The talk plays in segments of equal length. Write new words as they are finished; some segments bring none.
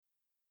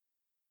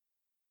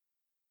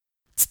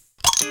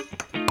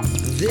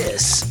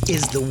This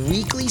is the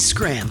Weekly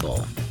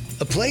Scramble,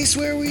 a place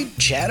where we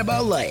chat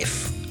about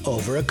life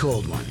over a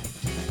cold one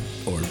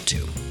or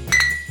two.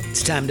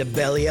 It's time to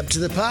belly up to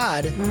the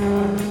pod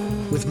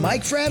with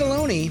Mike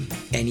Fratelloni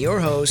and your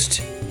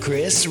host,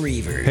 Chris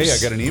Reavers. Hey, I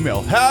got an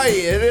email. Hi,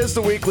 it is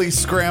the Weekly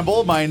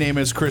Scramble. My name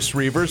is Chris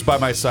Reavers. By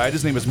my side,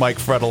 his name is Mike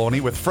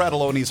Fratelloni with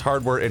Fratelloni's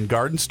Hardware and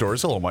Garden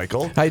Stores. Hello,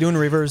 Michael. How you doing,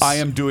 Reavers? I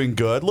am doing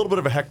good. A little bit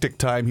of a hectic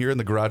time here in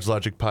the Garage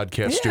Logic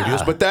Podcast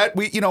Studios, but that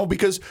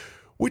because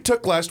we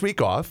took last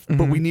week off,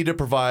 but we need to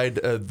provide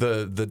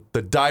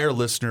the dire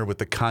listener with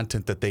the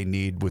content that they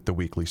need with the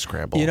Weekly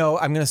Scramble. You know,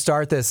 I'm going to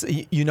start this.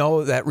 You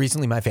know that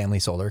recently my family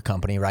sold their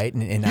company, right?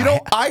 And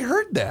I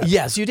heard that.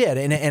 Yes, you did.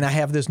 And I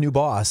have this new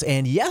boss.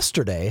 And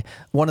yesterday,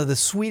 one of the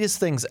sweetest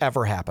things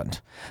ever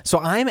happened. So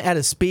I'm at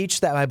a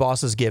speech that my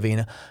boss is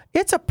giving.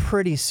 It's a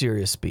pretty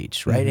serious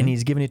speech, right? And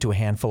he's giving it to a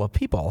handful of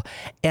people.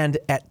 And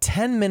at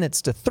 10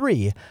 minutes to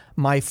 3,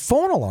 my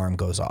phone alarm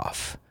goes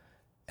off.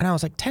 And I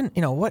was like,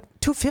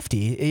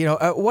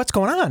 2:50, what's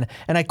going on?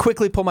 And I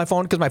quickly pull my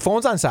phone, because my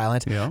phone's on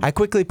silent. Yeah. I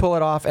quickly pull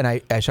it off, and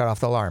I shut off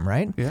the alarm,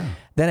 right? Yeah.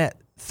 Then at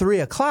 3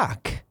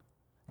 o'clock,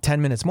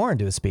 10 minutes more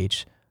into a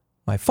speech,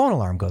 my phone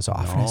alarm goes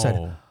off. No.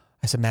 And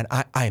I said, man,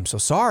 I am so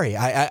sorry.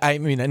 I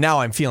mean,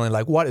 now I'm feeling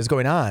like, what is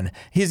going on?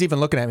 He's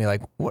even looking at me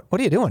like, what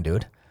are you doing,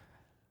 dude?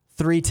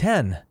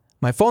 3:10,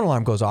 my phone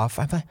alarm goes off.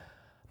 I'm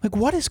like,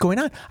 what is going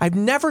on? I've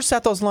never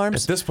set those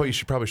alarms. At this point, you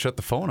should probably shut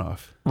the phone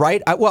off.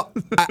 Right?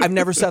 I've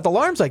never set the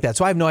alarms like that,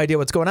 so I have no idea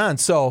what's going on.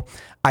 So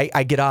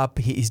I get up.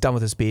 He's done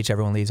with his speech.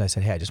 Everyone leaves. I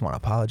said, hey, I just want to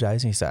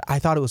apologize. And he said, I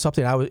thought it was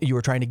something you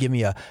were trying to give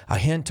me a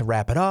hint to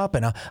wrap it up.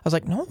 And I was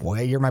like, no,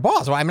 boy, you're my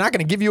boss. Well, I'm not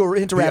going to give you a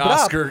hint to wrap it up.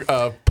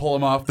 Oscar, pull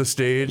him off the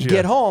stage.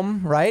 Get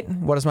home, right?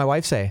 What does my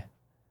wife say?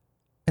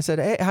 I said,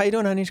 hey, how you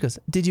doing, honey? She goes,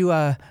 did you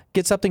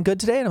get something good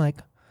today? And I'm like,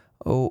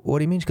 oh, what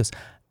do you mean? She goes,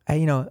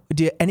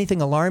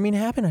 anything alarming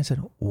happen? I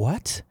said,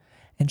 what?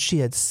 And she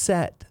had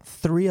set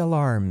 3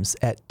 alarms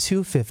at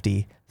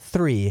 2:50,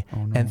 3,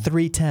 and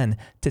 3:10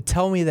 to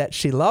tell me that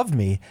she loved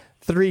me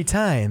 3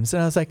 times.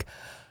 And I was like,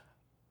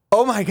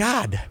 oh my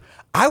God,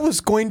 I was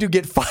going to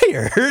get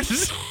fired.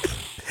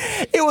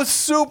 It was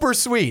super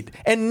sweet.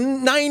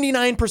 And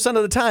 99%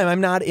 of the time,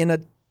 I'm not in a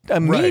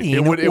meeting.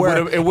 It wouldn't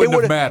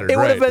have mattered. It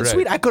would have been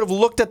sweet. I could have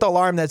looked at the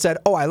alarm that said,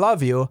 oh, I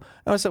love you.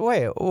 And I said,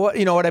 wait, what?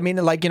 You know what I mean?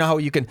 Like, how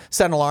you can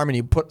set an alarm and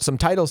you put some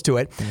titles to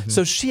it.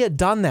 So she had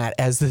done that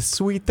as this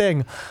sweet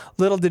thing.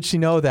 Little did she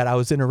know that I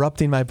was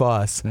interrupting my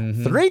boss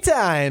 3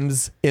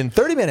 times in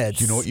 30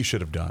 minutes. You know what you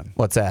should have done?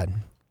 What's that?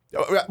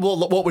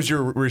 Well, what was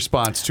your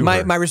response to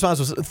her? My response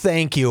was,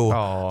 thank you.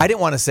 Oh. I didn't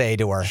want to say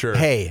to her, Sure.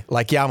 Hey,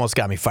 you almost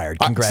got me fired.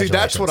 Congratulations. See,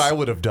 that's what I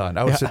would have done.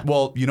 I would have said,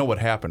 well, you know what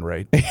happened,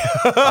 right?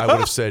 I would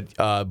have said,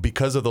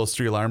 because of those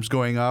 3 alarms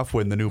going off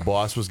when the new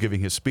boss was giving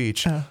his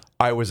speech,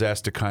 I was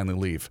asked to kindly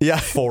leave. Yeah.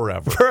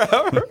 Forever.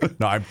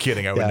 No, I'm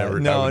kidding. I would never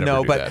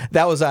do but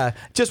that was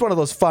just one of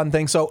those fun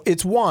things. So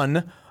it's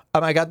one,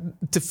 I got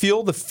to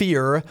feel the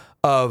fear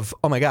of,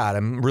 oh my God,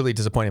 I'm really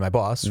disappointing my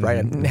boss, right?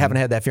 I haven't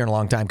had that fear in a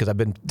long time because I've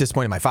been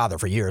disappointing my father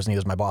for years and he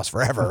was my boss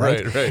forever,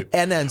 right? Right.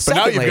 And then but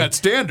secondly, now you've got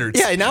standards.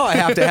 Yeah, now I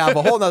have to have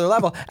a whole nother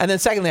level. And then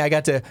secondly, I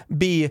got to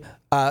be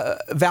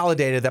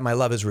validated that my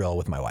love is real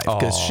with my wife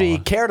because she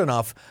cared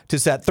enough to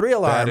set 3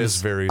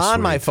 alarms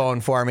on my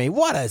phone for me.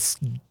 What a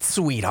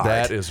sweetheart.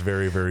 That is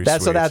very, very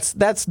sweet. So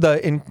that's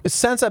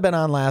since I've been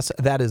on last,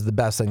 that is the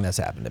best thing that's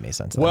happened to me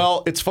since then.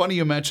 Well, it's funny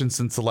you mentioned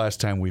since the last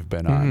time we've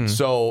been on.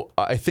 So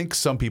I think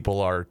some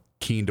people are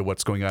keen to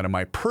what's going on in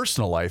my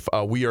personal life.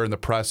 We are in the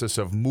process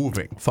of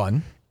moving.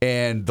 Fun.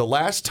 And the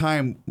last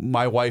time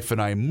my wife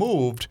and I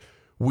moved,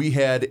 we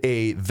had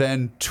a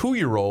then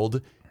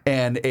 2-year-old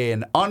and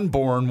an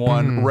unborn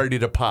one ready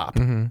to pop.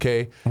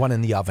 Okay. One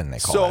in the oven, they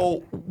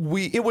call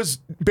it. It was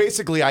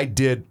basically, I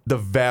did the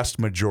vast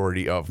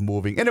majority of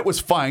moving, and it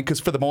was fine because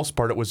for the most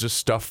part, it was just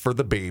stuff for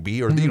the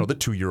baby or the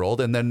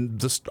 2-year-old, and then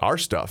just our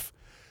stuff.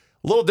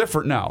 A little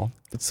different now.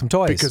 Some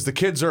toys. Because the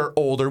kids are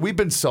older. We've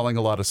been selling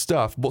a lot of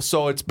stuff. Well,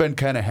 so it's been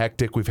kind of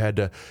hectic. We've had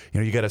to,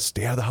 you got to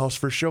stay out of the house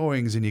for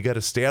showings and you got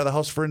to stay out of the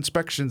house for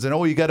inspections. And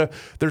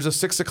there's a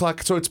 6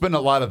 o'clock. So it's been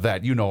a lot of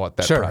that. You know what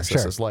that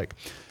process is like.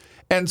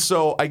 And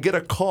so I get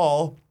a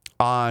call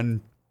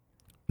on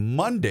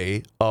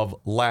Monday of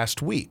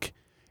last week.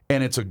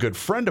 And it's a good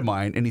friend of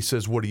mine. And he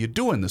says, what are you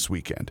doing this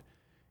weekend?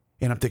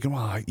 And I'm thinking,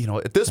 well,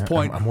 at this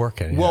point. I'm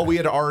working. Well, we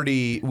had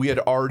already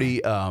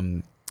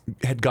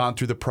had gone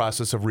through the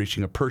process of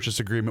reaching a purchase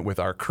agreement with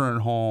our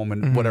current home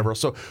and whatever.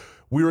 So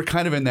we were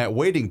kind of in that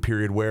waiting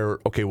period where,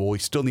 okay, well, we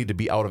still need to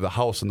be out of the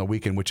house on the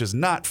weekend, which is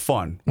not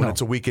fun when it's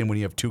a weekend when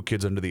you have 2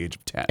 kids under the age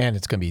of 10. And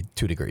it's going to be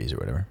 2 degrees or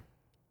whatever.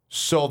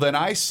 So then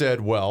I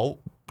said, well,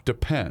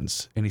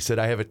 depends. And he said,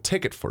 I have a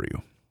ticket for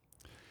you.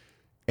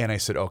 And I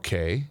said,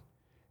 okay.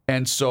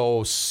 And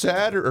so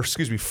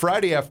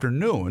Friday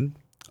afternoon,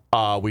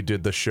 we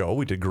did the show.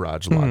 We did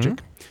Garage Logic.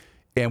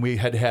 And we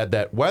had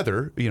that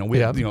weather,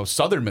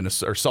 southern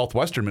Minnesota or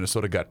southwestern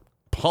Minnesota got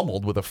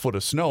pummeled with a foot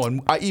of snow.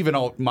 And even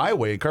out my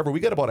way in Carver, we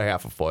got about a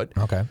half a foot.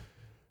 Okay.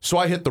 So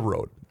I hit the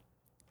road.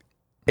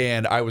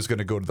 And I was going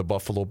to go to the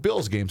Buffalo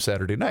Bills game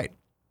Saturday night.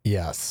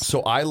 Yes.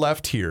 So I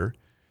left here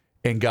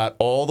and got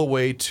all the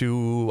way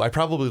to, I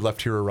probably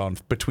left here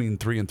around between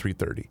 3 and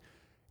 3:30.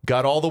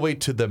 Got all the way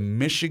to the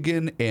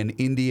Michigan and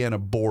Indiana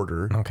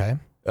border. Okay.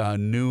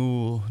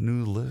 New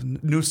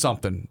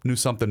something,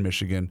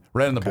 Michigan,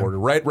 right on the border,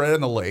 right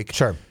on the lake.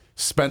 Sure.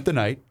 Spent the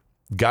night,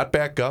 got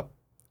back up,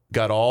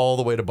 got all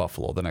the way to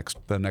Buffalo the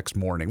next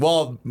morning.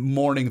 Well,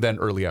 morning, then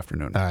early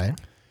afternoon. All right.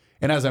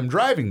 And as I'm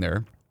driving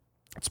there,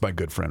 it's my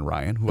good friend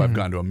Ryan, who I've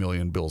gone to a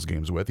million Bills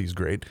games with. He's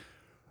great.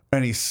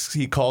 And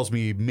he calls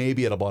me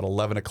maybe at about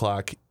 11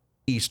 o'clock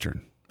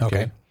Eastern.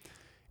 Okay.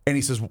 And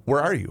he says,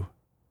 "Where are you?"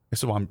 I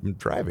said, "Well, I'm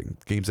driving.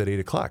 The game's at 8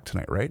 o'clock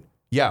tonight, right?"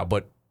 "Yeah,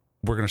 but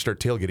we're going to start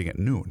tailgating at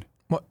noon."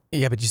 Well,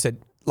 yeah, but you said,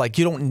 like,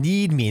 you don't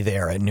need me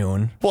there at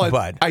noon. Well,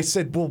 but I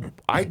said, "Well,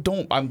 I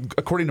don't.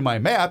 According to my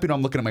map,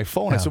 I'm looking at my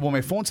phone." I said, "Well,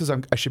 my phone says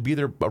I should be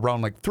there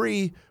around like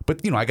 3,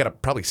 but I got to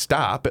probably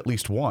stop at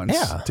least once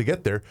to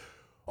get there."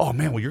 "Oh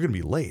man, well, you're going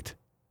to be late."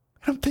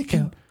 And I'm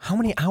thinking, how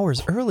many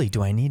hours early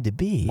do I need to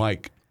be?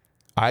 Mike,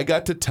 I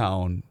got to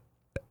town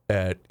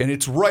and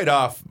it's right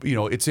off,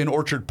 it's in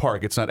Orchard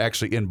Park. It's not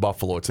actually in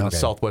Buffalo. It's in the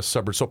southwest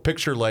suburbs. So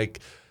picture like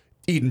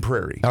Eden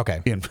Prairie.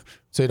 Okay.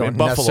 So you in don't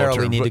Buffalo necessarily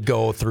terms, need to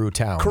go through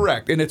town.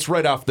 Correct. And it's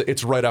right off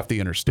the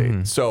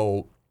interstate.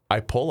 So I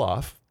pull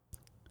off.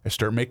 I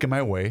start making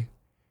my way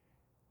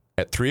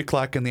at 3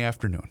 o'clock in the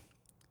afternoon.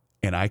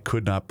 And I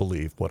could not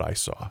believe what I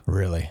saw.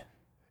 Really?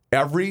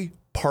 Every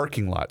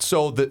parking lot.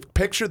 So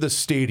picture the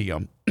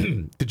stadium.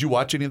 Did you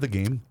watch any of the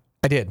game?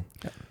 I did.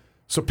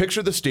 So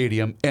picture the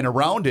stadium, and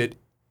around it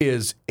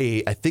is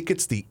I think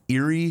it's the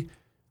Erie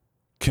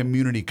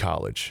Community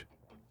College.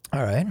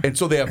 All right. And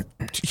so they have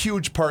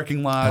huge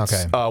parking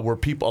lots where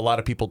a lot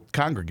of people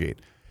congregate.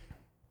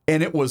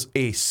 And it was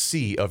a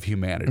sea of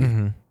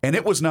humanity. And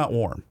it was not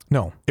warm.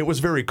 No. It was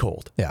very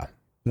cold. Yeah.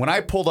 When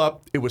I pulled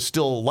up, it was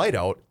still light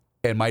out,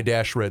 and my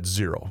dash read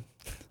 0.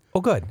 Oh,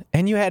 good.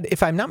 And you had,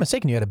 if I'm not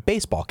mistaken, you had a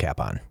baseball cap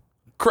on.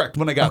 Correct.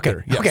 When I got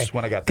there. Yes,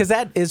 when I got there. Because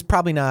that is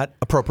probably not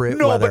appropriate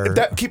No, weather.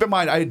 but keep in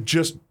mind, I had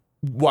just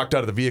walked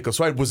out of the vehicle,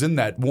 so I was in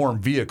that warm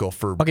vehicle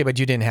for Okay, but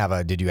did you have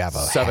a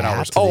 7 hat?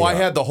 hours. I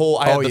had the whole,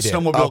 I had the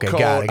snowmobile coat.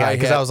 Got it.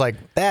 Because I was like,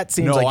 that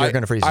seems like you're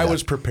going to freeze to I death.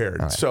 was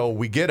prepared. Right. So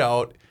we get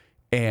out,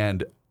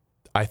 and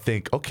I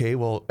think, okay,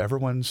 well,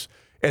 everyone's,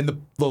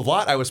 and the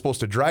lot I was supposed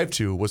to drive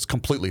to was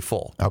completely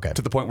full. Okay.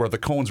 To the point where the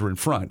cones were in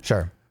front.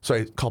 Sure. So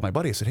I called my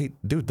buddy. I said, "Hey,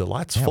 dude, the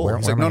lot's full." where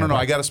He's like, am I "No, gonna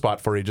I got a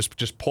spot for you.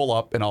 Just pull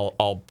up, and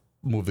I'll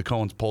move the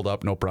cones." Pulled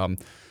up, no problem.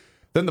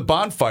 Then the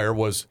bonfire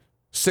was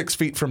 6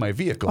 feet from my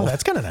vehicle. Oh,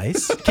 that's kind of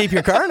nice. Keep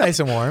your car nice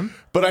and warm.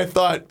 But I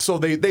thought, so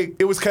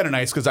it was kind of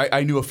nice because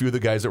I knew a few of the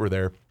guys that were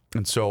there,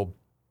 and so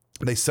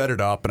they set it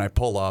up, and I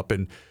pull up,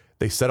 and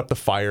they set up the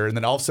fire, and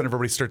then all of a sudden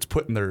everybody starts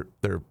putting their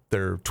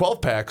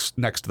 12 packs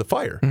next to the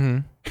fire.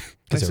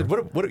 I said,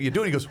 what are you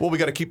doing? He goes, "Well, we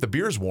got to keep the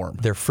beers warm."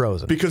 They're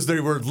frozen. Because they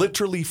were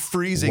literally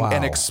freezing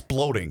and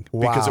exploding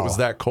because it was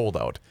that cold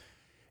out.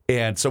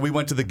 And so we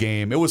went to the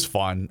game. It was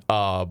fun.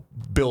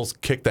 Bills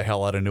kicked the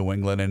hell out of New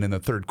England. And in the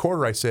third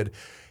quarter, I said,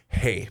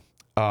 "Hey,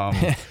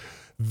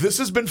 this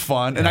has been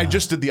fun." And I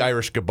just did the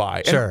Irish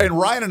goodbye. Sure. And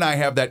Ryan and I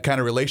have that kind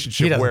of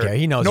relationship He doesn't where care.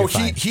 He knows no, you're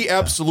fine. he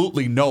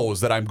absolutely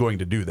knows that I'm going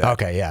to do that.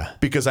 Okay, yeah.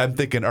 Because I'm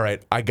thinking, all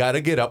right, I got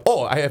to get up.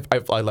 Oh,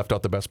 I left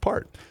out the best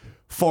part.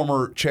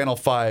 Former Channel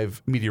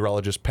 5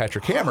 meteorologist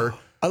Patrick Hammer.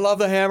 I love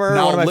the Hammer.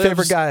 One of my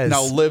favorite guys.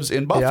 Now lives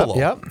in Buffalo.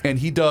 Yep. And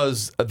he's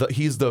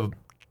the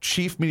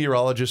chief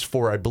meteorologist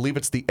for, I believe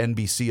it's the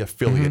NBC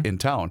affiliate in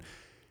town.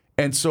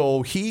 And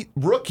so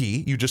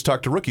Rookie, you just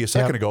talked to Rookie a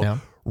second ago. Yep.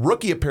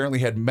 Rookie apparently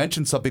had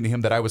mentioned something to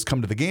him that I was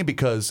coming to the game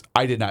because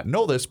I did not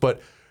know this,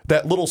 but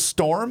that little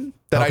storm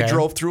that I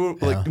drove through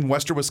in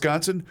western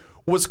Wisconsin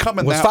was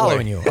coming that way. Was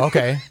following you.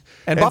 Okay.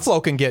 And Buffalo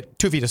can get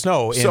 2 feet of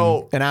snow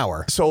in an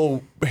hour.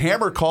 So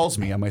Hammer calls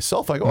me on my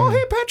cell phone. I go, "Oh,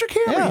 hey, Patrick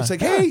Hammer." Yeah, He's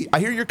like, "Hey, I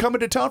hear you're coming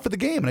to town for the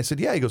game." And I said,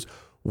 "Yeah." He goes,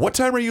 "What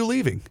time are you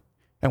leaving?"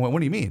 I went, "What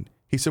do you mean?"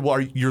 He said,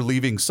 "Well, you're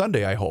leaving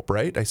Sunday, I hope,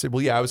 right?" I said,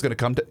 "Well, yeah, I was going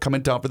to come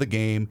in town for the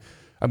game.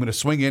 I'm going to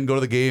swing in, go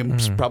to the game,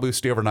 probably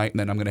stay overnight, and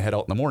then I'm going to head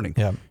out in the morning."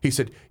 Yeah. He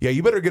said, "Yeah,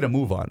 you better get a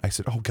move on." I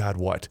said, "Oh, God,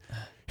 what?"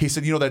 He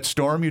said, "You know that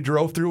storm you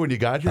drove through when you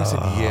got here?" I said,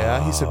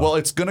 "Yeah." He said, "Well,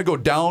 it's going to go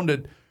down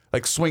to,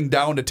 swing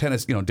down to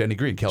Tennessee, Denny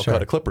Green,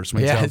 Calcutta Clippers,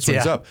 swings down,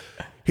 swings up."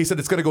 He said,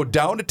 "It's going to go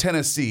down to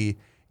Tennessee,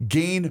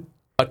 gain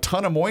a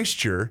ton of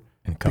moisture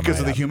because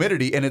of the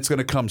humidity, and it's going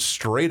to come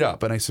straight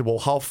up." And I said, "Well,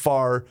 how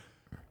far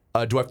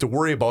do I have to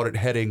worry about it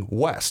heading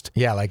west?"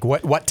 Yeah, like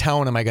what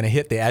town am I going to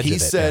hit the edge of it? He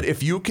said,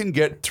 "If you can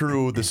get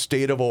through the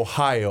state of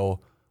Ohio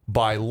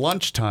by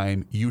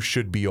lunchtime, you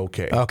should be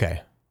okay."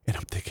 Okay. And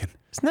I'm thinking,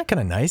 isn't that kind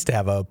of nice to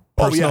have a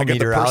I personal got the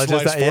meteorologist?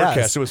 personalized forecast.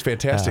 Yes. It was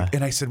fantastic.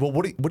 And I said, "Well,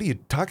 what are you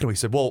talking about?" He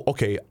said, "Well,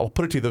 okay, I'll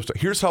put it to you this way.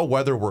 Here's how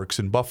weather works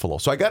in Buffalo."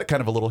 So I got kind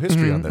of a little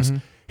history on this.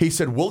 He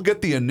said, "We'll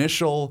get the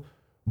initial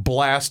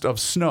blast of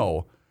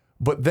snow,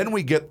 but then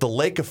we get the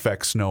lake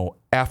effect snow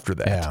after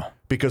that." Yeah.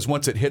 Because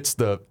once it hits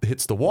the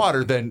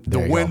water, then the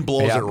wind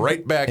blows it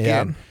right back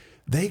in.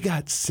 They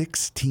got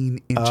 16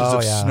 inches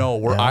of snow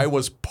where I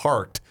was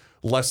parked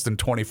less than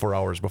 24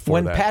 hours before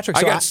When that. Patrick-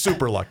 I so got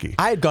super lucky.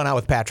 I had gone out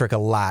with Patrick a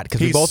lot because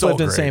we He's both so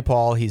lived in great. St.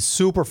 Paul. He's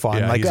super fun.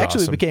 Yeah, he's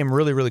actually, awesome. we became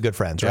really, really good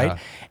friends, right? Yeah.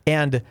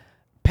 And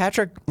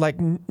Patrick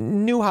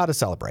knew how to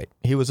celebrate.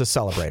 He was a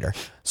celebrator.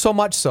 So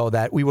much so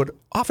that we would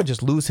often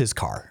just lose his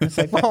car. It's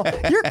like, well,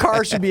 your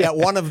car should be at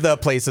one of the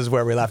places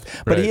where we left.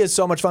 But Right. he is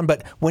so much fun.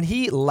 But when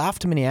he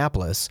left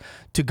Minneapolis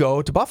to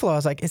go to Buffalo, I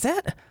was like,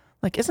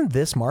 isn't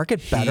this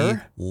market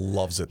better? He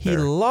loves it He there.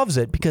 loves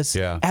it because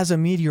Yeah. as a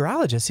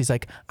meteorologist, he's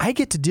like, I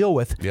get to deal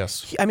with.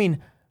 Yes. I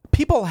mean,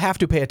 people have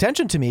to pay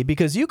attention to me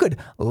because you could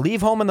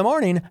leave home in the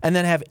morning and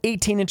then have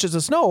 18 inches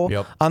of snow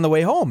Yep. on the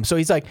way home. So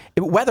he's like,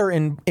 weather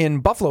in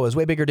Buffalo is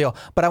way bigger deal.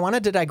 But I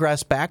wanted to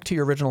digress back to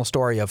your original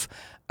story of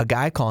a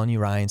guy calling you,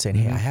 Ryan, saying,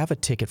 hey, I have a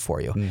ticket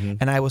for you.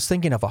 And I was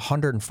thinking of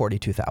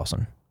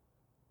 142,000.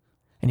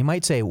 And you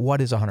might say,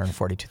 what is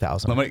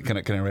 142,000?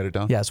 Can I write it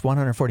down? Yes,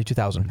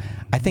 142,000.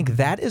 I think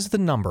that is the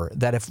number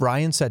that if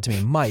Ryan said to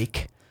me,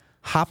 Mike,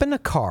 hop in a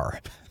car,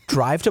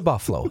 drive to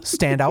Buffalo,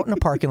 stand out in a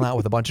parking lot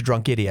with a bunch of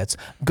drunk idiots,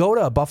 go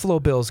to a Buffalo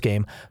Bills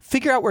game,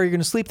 figure out where you're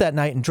going to sleep that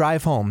night and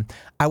drive home,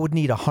 I would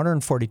need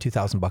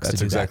 $142,000 to do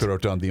That's exactly that. what I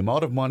wrote down. The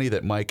amount of money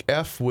that Mike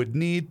F. would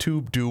need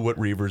to do what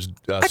Reavers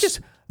does.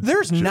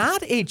 There's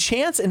not a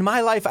chance in my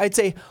life I'd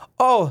say,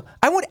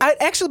 I'd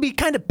actually be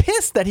kind of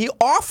pissed that he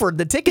offered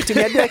the ticket to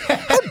me. I'd be like,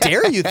 how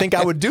dare you think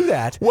I would do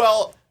that?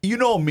 Well, you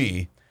know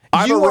me.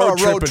 I'm You a are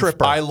road, a road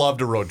tripper. I love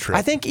to road trip.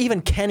 I think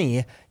even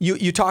Kenny,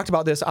 you talked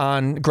about this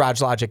on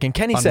Garage Logic, and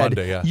Kenny On said,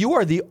 Monday, yeah. you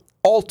are the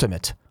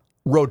ultimate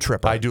road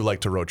tripper. I do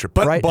like to road trip,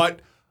 but Right.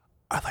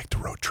 I like to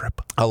road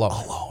trip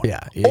Alone.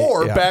 Yeah.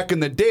 Or yeah. back in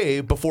the day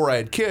before I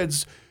had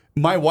kids,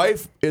 my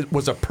wife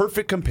was a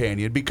perfect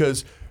companion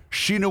because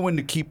she knew when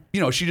to keep.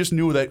 She just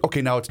knew that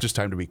okay, now it's just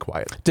time to be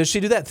quiet. Does she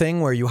do that thing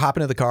where you hop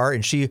into the car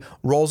and she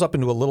rolls up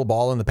into a little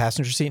ball in the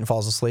passenger seat and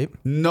falls asleep?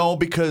 No,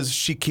 because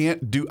she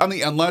can't do. I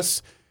mean,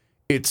 unless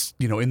it's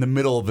in the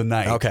middle of the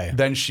night. Okay.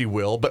 Then she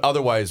will, but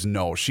otherwise,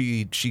 no,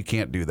 she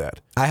can't do that.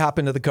 I hop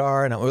into the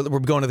car and we're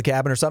going to the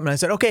cabin or something. And I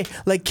said, okay,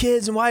 like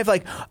kids and wife,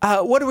 like,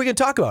 what are we going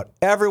to talk about?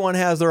 Everyone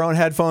has their own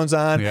headphones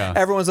on. Yeah.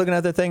 Everyone's looking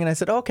at their thing. And I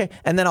said, okay.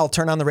 And then I'll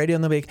turn on the radio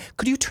and they'll be like,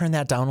 could you turn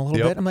that down a little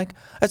Yep. bit? I'm like,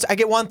 I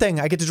get one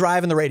thing. I get to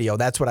drive in the radio.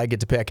 That's what I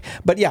get to pick.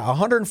 But yeah,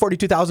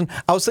 142,000.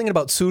 I was thinking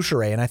about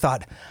Souchere and I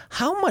thought,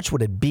 how much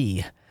would it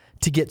be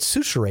to get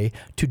Souchere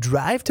to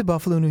drive to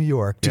Buffalo, New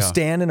York, to Yeah.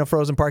 stand in a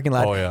frozen parking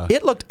lot? Oh, yeah.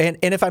 It looked, and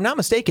if I'm not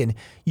mistaken,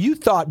 you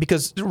thought,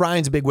 because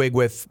Ryan's a big wig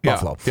with Yeah.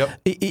 Buffalo, Yep.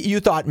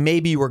 you thought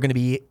maybe you were going to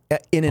be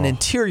in an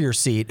interior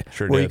seat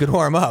Sure where you did. could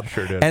warm up.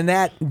 Sure did. And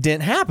that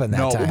didn't happen that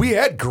No, time. we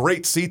had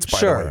great seats, by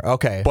Sure, the way.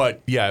 okay.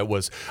 But yeah, it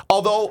was.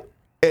 Although,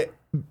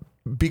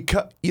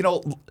 because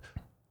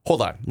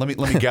hold on. Let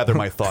me gather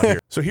my thought here.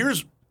 So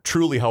here's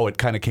truly how it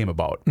kind of came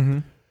about. Mm-hmm.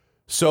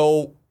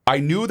 So I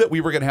knew that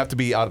we were going to have to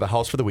be out of the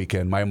house for the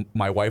weekend.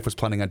 My wife was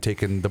planning on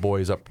taking the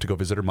boys up to go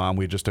visit her mom.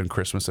 We had just done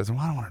Christmas. I said,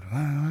 well, I don't want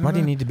to. Why do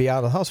you need to be out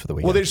of the house for the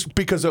weekend? Well, there's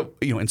because of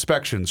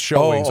inspections,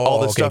 showings, all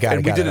this okay, stuff, got it,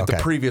 and we got did it, it the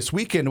okay. previous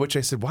weekend. Which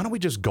I said, why don't we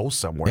just go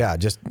somewhere? yeah,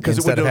 just because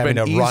instead of having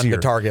to run easier.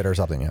 to Target or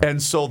something. Yeah.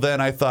 And so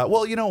then I thought,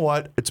 well, you know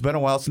what? It's been a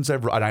while since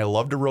and I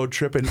love to road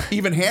trip. And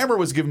even Hammer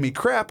was giving me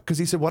crap because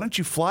he said, why don't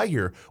you fly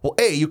here? Well,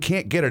 you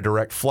can't get a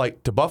direct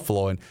flight to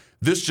Buffalo. And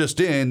this just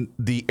in,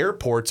 the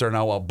airports are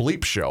now a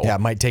bleep show. Yeah,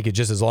 it might take you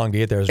just as long to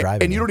get there as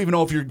driving. And you don't even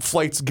know if your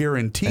flight's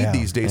guaranteed Yeah,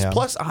 these days. yeah.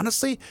 Plus,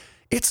 honestly,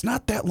 it's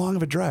not that long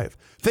of a drive.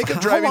 Think of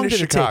How driving long to did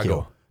it take Chicago.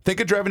 you?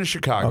 Think of driving to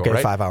Chicago, Okay,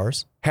 right? 5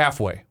 hours.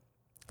 Halfway.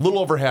 A little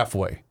over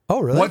halfway.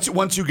 Oh, really?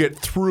 Once you get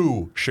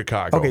through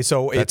Chicago. Okay,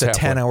 so it's a that's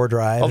halfway. 10-hour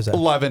drive? Is that-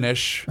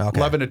 11-ish. Okay.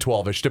 11 to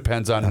 12-ish.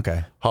 Depends on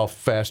Okay. how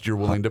fast you're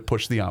willing to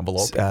push the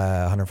envelope.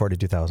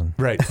 142,000.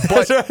 Right.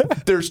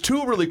 But there's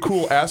two really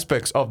cool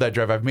aspects of that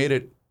drive. I've made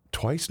it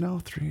twice now,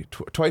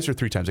 twice or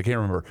three times. I can't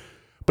remember.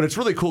 But it's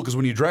really cool because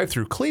when you drive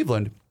through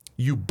Cleveland,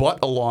 you butt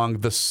along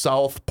the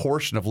south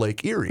portion of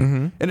Lake Erie.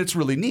 Mm-hmm. And it's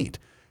really neat.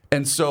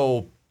 And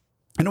so,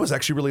 and it was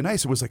actually really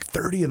nice. It was like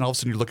 30, and all of a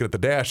sudden you're looking at the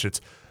dash,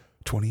 it's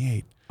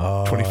 28,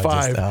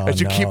 25, as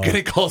you keep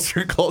getting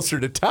closer and closer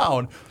to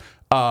town.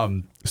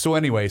 So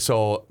anyway,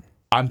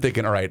 I'm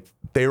thinking, all right,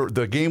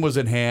 the game was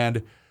in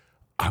hand.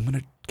 I'm going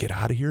to get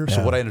out of here.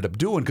 So what I ended up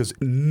doing, because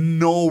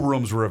no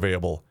rooms were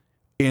available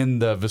in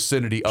the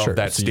vicinity of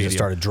that so you stadium. just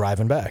started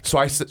driving back. So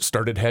I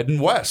started heading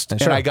west,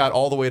 and Sure. I got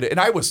all the way to,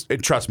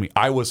 and trust me,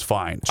 I was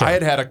fine. I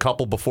had a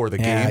couple before the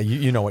Yeah,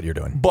 game, you know what you're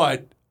doing.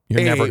 but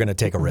You're never gonna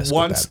take a risk with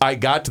Once that. I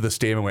got to the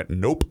stadium, I went,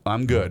 nope,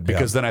 I'm good,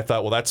 because then I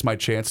thought, well, that's my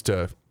chance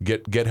to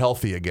get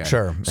healthy again.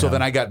 Sure, So yeah.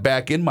 then I got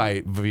back in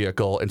my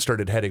vehicle and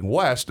started heading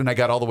west, and I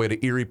got all the way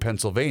to Erie,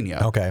 Pennsylvania.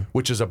 Okay.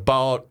 Which is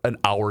about an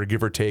hour,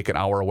 give or take, an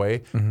hour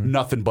away.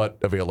 Nothing but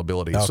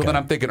availability. So Okay. then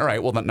I'm thinking, all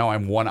right, well, then now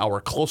I'm 1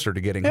 hour closer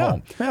to getting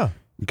home. Yeah.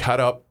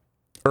 Cut up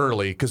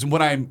early, because when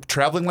I'm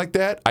traveling like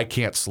that, I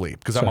can't sleep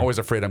because I'm always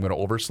afraid I'm going to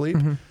oversleep.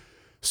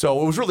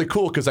 So it was really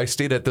cool because I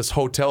stayed at this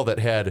hotel that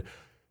had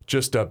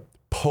just a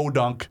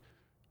podunk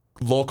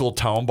local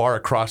town bar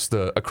across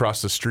the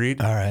street.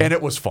 All right. And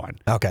it was fun.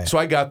 Okay. So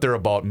I got there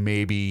about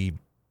maybe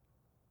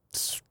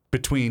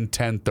between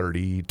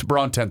 10:30 to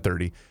around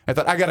 10:30. I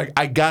thought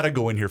I gotta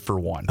go in here for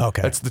one.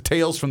 Okay. That's the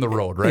Tales from the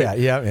Road, right?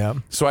 Yeah.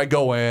 So I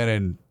go in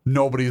and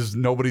nobody's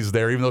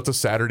there, even though it's a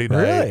Saturday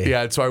night. Really?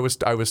 Yeah. And so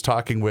I was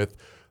talking with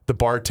the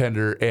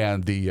bartender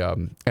and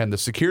the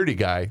security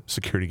guy,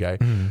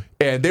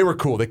 and they were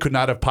cool. They could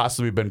not have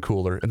possibly been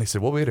cooler. And they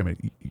said, "Well, wait a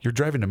minute, you're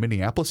driving to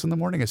Minneapolis in the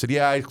morning?" I said,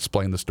 "Yeah." I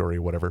explained the story,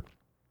 whatever.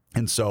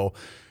 And so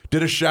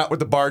did a shot with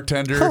the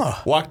bartender,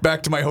 walked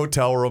back to my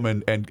hotel room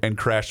and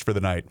crashed for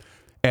the night.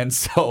 And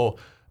so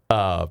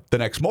the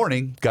next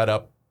morning, got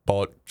up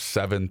about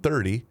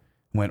 7:30,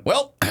 went,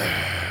 well,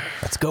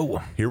 Let's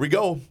go. here we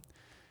go.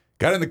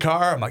 Got in the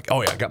car. I'm like,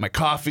 oh, yeah, I got my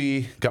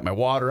coffee, got my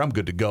water. I'm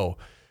good to go.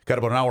 Got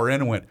about an hour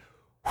in and went,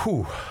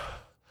 whew,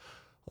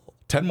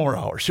 10 more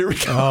hours. Here we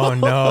go. Oh,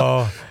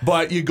 no.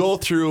 But you go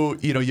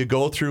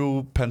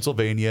through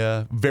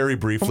Pennsylvania very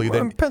briefly.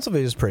 Then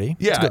Pennsylvania's pretty.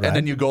 It's a yeah, good and ride.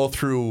 then you go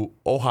through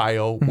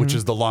Ohio, which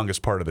is the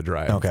longest part of the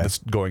drive. Okay. That's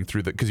going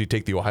through because you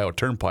take the Ohio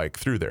Turnpike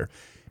through there.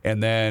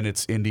 And then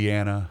it's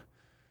Indiana,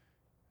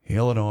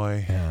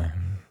 Illinois,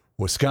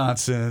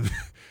 Wisconsin,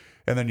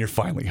 and then you're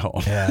finally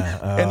home.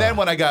 Yeah. And then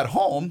when I got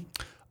home,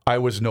 I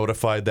was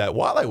notified that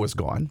while I was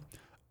gone,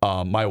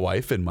 my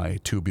wife and my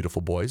two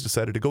beautiful boys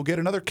decided to go get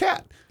another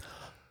cat.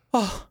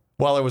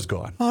 While I was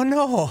gone. Oh,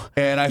 no.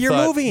 And You're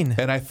moving.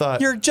 And I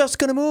thought, You're just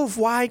going to move.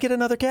 Why get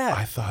another cat?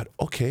 I thought,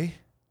 okay.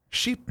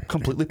 She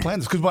completely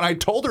planned this. Because when I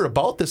told her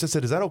about this, I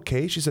said, is that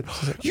okay? She said,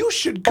 you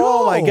should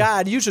go. Oh, my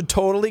God. You should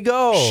totally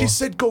go. She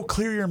said, go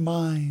clear your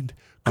mind.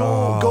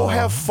 Go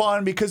have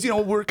fun. Because,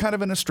 we're kind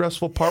of in a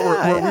stressful part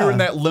where we were in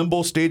that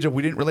limbo stage of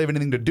we didn't really have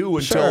anything to do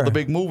until the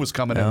big move was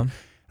coming in. And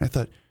I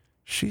thought,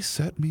 she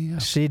set me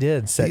up. She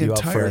did set the you up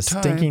for entire a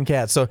time. stinking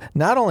cat. So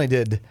not only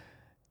did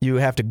you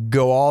have to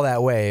go all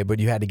that way, but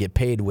you had to get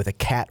paid with a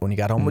cat when you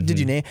got home. Did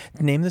you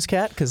name this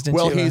cat? Because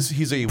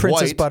he's a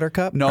Princess white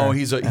Buttercup. No, Or-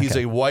 he's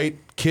a white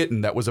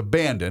kitten that was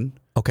abandoned.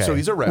 Okay. So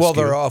he's a rescue. Well,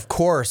 they're of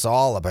course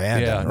all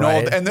abandoned. Yeah,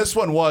 right? no, and this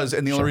one was,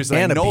 and the only reason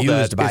And I know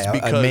abused that by is a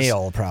because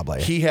male,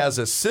 probably. he has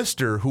a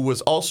sister who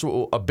was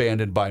also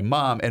abandoned by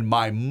mom, and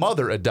my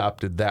mother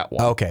adopted that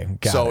one. Okay,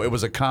 got so it. it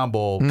was a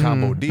combo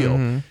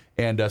deal,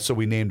 and so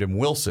we named him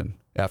Wilson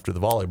after the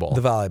volleyball.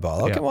 The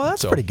volleyball. Okay, Yeah, well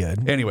that's so, pretty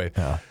good. Anyway,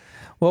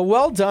 Well,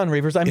 well done,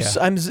 Reavers.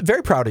 Yeah. I'm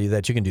very proud of you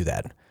that you can do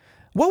that.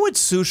 What would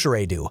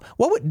Souchere do?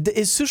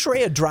 Is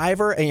Souchere a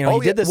driver? And, Oh, he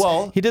did yeah, this.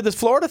 well- He did this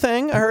Florida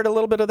thing. I heard a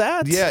little bit of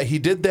that. yeah, he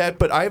did that,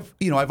 but I've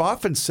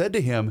often said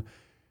to him,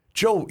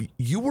 Joe,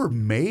 you were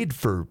made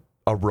for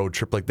a road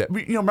trip like that.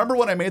 Remember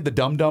when I made the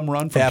Dum Dum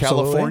run from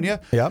Absolutely.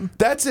 California? Yep.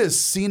 That's as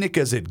scenic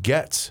as it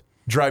gets.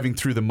 Driving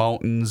through the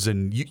mountains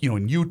and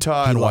in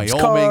Utah He and loves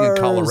Wyoming and cars.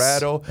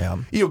 Colorado.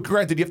 Yeah.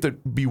 Granted, you have to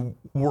be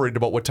worried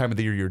about what time of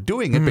the year you're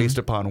doing it based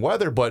upon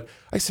weather. But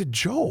I said,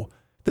 Joe,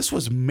 this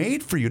was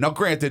made for you. Now,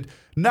 granted,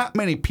 not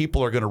many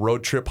people are going to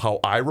road trip how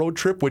I road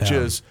trip, which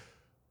is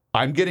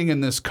I'm getting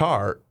in this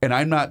car and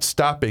I'm not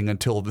stopping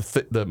until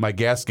my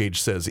gas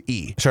gauge says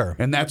E. Sure.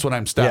 And that's when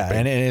I'm stopping. Yeah,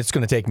 and it's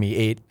going to take me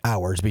 8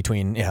 hours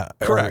between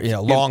Correct.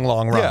 long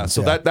runs. Yeah,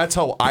 so that's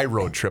how I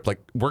road trip.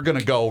 Like we're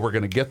gonna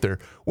get there.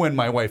 When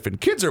my wife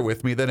and kids are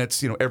with me, then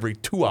it's every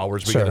 2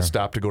 hours we got to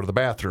stop to go to the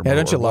bathroom. Yeah, or,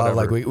 don't you or love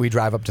whatever. like we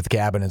drive up to the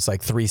cabin? It's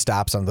like 3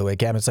 stops on the way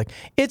cabin. It's like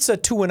it's a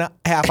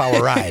 2.5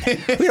 hour ride.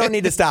 We don't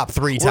need to stop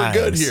 3 times.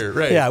 We're good here,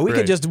 right? Yeah, we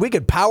right.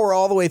 could power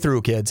all the way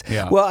through, kids.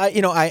 Yeah. Well,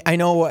 I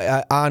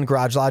know on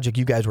Garage Logic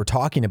you guys were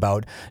talking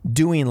about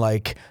doing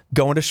like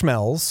going to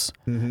Schmelz,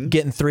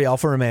 getting 3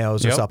 Alfa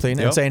Romeos or Yep, something, and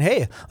yep. saying,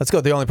 hey, let's go.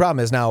 The only problem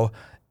is now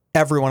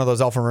every one of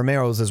those Alfa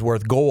Romeos is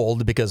worth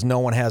gold because no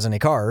one has any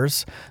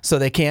cars, so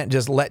they can't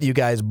just let you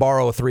guys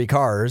borrow 3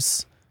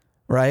 cars,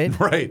 right?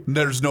 Right.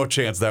 There's no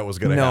chance that was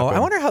going to No, happen. I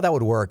wonder how that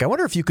would work. I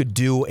wonder if you could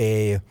do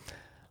a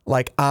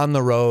like on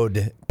the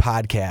road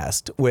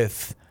podcast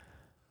with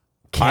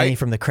Kenny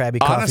from the Krabby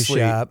Coffee Honestly,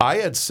 Shop. I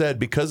had said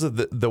because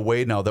of the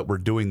way now that we're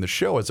doing the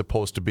show as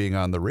opposed to being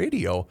on the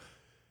radio,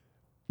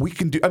 we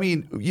can do. I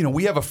mean,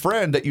 we have a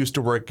friend that used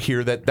to work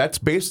here that's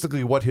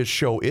basically what his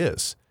show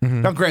is.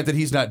 Now, granted,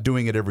 he's not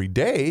doing it every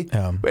day,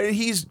 but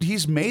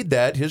he's made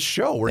that his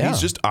show where he's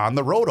just on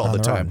the road all the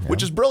time,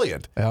 which is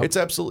brilliant. It's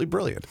absolutely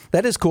brilliant.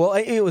 That is cool.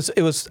 It was.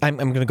 I'm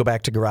going to go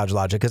back to Garage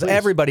Logic because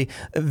everybody,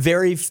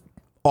 very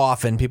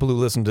often, people who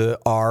listen to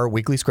our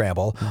Weekly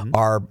Scramble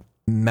are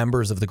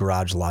members of the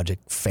Garage Logic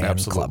fan club,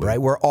 Absolutely.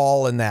 right? We're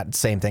all in that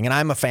same thing, and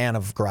I'm a fan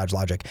of Garage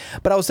Logic.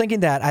 But I was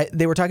thinking that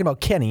they were talking about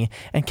Kenny,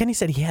 and Kenny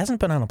said he hasn't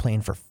been on a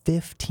plane for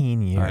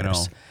 15 years. I know.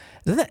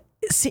 Doesn't that,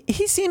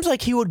 he seems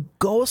like he would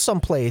go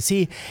someplace.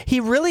 He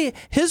really,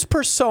 his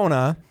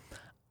persona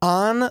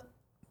on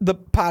the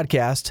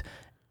podcast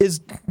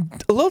is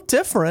a little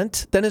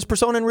different than his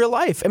persona in real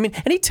life. I mean,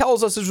 and he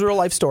tells us his real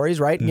life stories,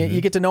 right? And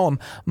you get to know him.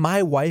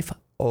 My wife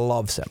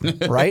loves him,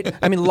 right?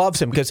 I mean, loves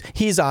him because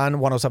he's on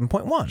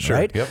 107.1,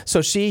 right? Yep.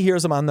 So she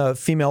hears him on the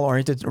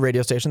female-oriented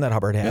radio station that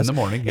Hubbard has. In the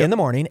morning, In yep. the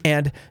morning.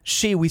 And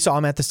we saw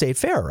him at the state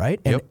fair,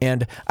 right? And, Yep.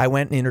 and I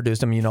went and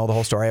introduced him. You know the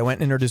whole story. I went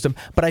and introduced him.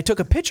 But I took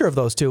a picture of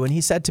those two, and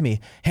he said to me,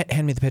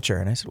 hand me the picture.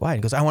 And I said, why?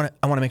 He goes, I want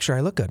to make sure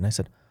I look good. And I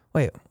said,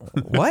 wait,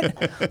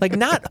 what? Like,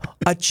 not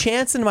a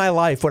chance in my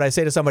life would I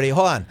say to somebody,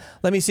 hold on,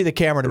 let me see the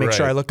camera to make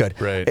sure I look good.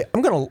 Right.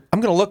 I'm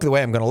gonna look the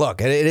way I'm gonna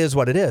look. It is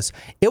what it is.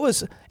 It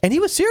was, and he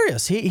was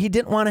serious. He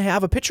didn't want to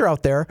have a picture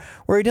out there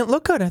where he didn't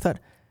look good. I thought,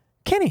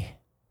 Kenny,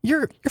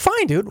 you're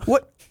fine, dude.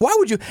 What? Why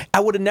would you?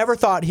 I would have never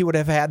thought he would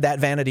have had that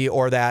vanity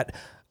or that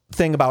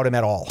thing about him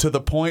at all. To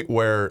the point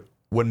where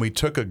when we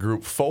took a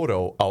group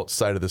photo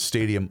outside of the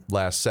stadium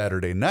last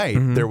Saturday night,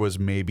 there was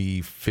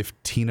maybe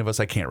 15 of us.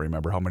 I can't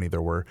remember how many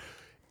there were.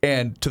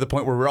 And to the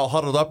point where we're all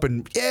huddled up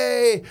and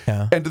yay.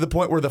 Yeah. And to the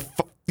point where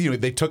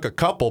they took a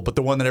couple, but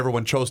the one that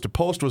everyone chose to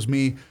post was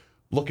me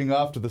looking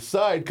off to the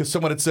side because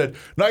someone had said,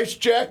 "Nice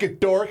jacket,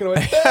 dork." And I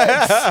went,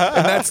 "Thanks."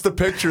 And that's the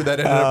picture that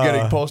ended up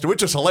getting posted,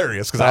 which is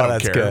hilarious because I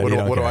don't care.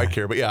 Good. What do I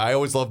care? But yeah, I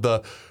always love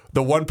the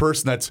one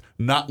person that's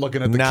not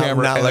looking at the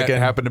camera, and that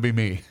happened to be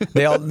me.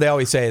 They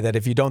always say that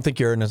if you don't think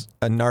you're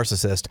a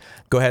narcissist,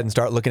 go ahead and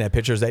start looking at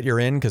pictures that you're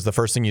in, because the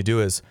first thing you do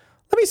is,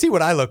 let me see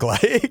what I look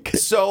like.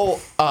 So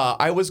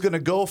I was going to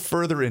go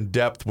further in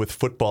depth with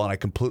football, and I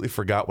completely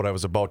forgot what I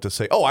was about to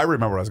say. Oh, I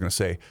remember what I was going to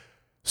say.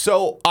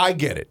 So I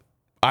get it.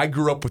 I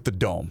grew up with the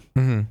Dome.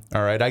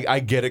 All right.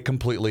 I get it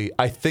completely.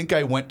 I think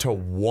I went to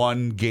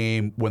one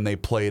game when they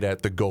played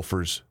at the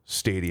Gophers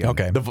Stadium.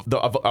 Okay.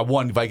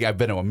 I've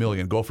been to a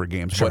million Gopher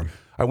games, but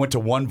I went to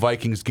one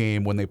Vikings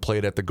game when they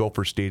played at the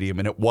Gopher Stadium,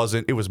 and it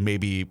was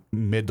maybe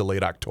mid to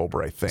late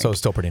October, I think. So it's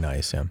still pretty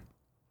nice, yeah.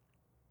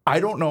 I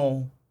don't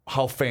know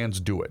how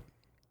fans do it.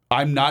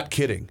 I'm not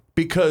kidding,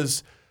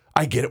 because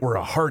I get it. We're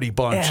a hardy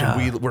bunch,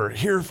 and we're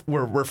here.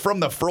 We're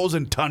from the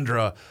frozen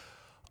tundra.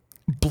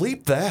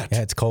 Bleep that.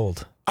 Yeah, it's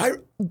cold.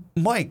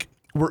 Mike,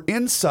 we're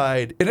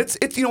inside, and it's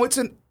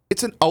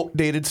an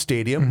outdated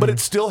stadium, but it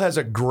still has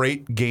a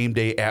great game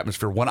day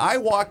atmosphere. When I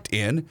walked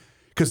in,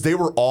 because they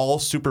were all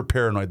super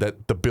paranoid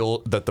that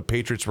the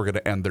Patriots were going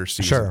to end their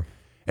season. Sure.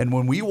 And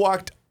when we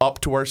walked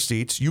up to our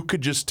seats, you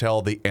could just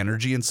tell the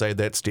energy inside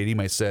that stadium.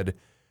 I said,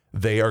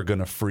 they are going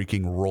to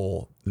freaking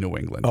roll New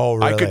England. Oh,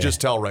 really? I could just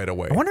tell right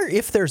away. I wonder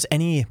if there's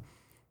any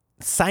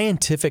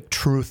scientific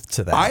truth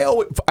to that.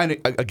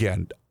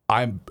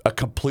 I'm a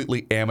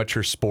completely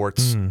amateur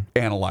sports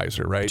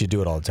analyzer, right? But you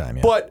do it all the time,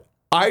 yeah. But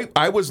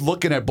I was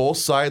looking at both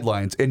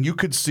sidelines, and you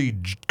could see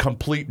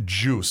complete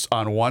juice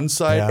on one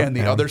side and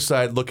the other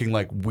side looking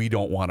like we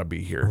don't want to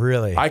be here.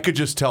 Really? I could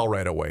just tell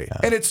right away. Yeah.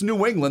 And it's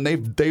New England.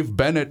 They've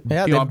been at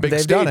on big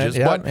they've stages,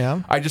 done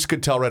it. I just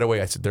could tell right away.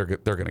 I said they're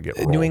going to get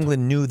rolled. New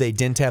England knew they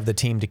didn't have the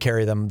team to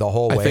carry them the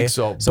whole way. I think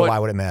so. So why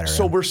would it matter?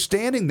 So we're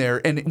standing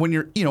there, and when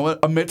you're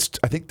amidst,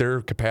 I think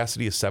their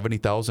capacity is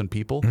 70,000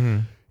 people.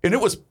 And it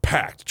was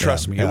packed.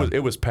 Trust me,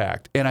 it was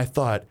packed. And I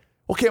thought,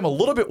 okay, I'm a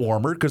little bit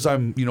warmer because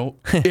I'm,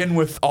 in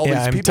with all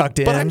these people, tucked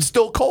in. But I'm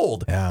still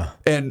cold. Yeah.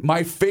 And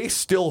my face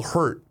still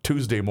hurt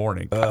Tuesday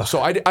morning.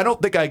 So I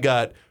don't think I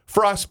got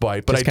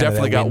frostbite, but I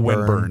definitely got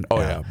windburn.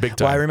 Oh yeah, big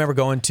time. Well, I remember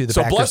going to the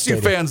Packers bless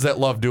Stadium. you fans that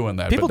love doing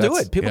that. People do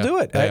it. People do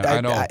it.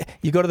 I know.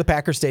 You go to the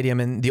Packers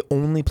Stadium, and the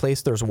only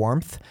place there's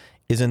warmth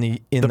is in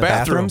the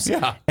bathrooms.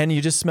 Yeah. And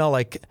you just smell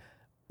like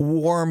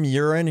warm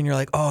urine, and you're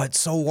like, oh, it's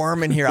so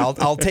warm in here.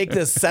 I'll take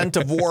this scent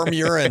of warm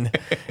urine.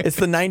 It's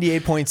the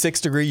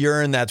 98.6 degree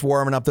urine that's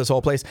warming up this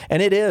whole place. And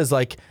it is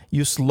like,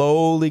 you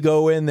slowly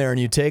go in there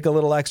and you take a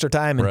little extra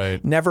time,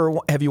 and never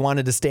have you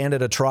wanted to stand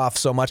at a trough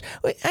so much.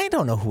 I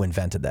don't know who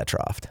invented that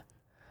trough.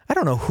 I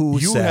don't know who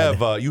said.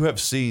 You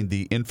have seen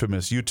the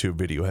infamous YouTube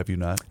video, have you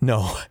not?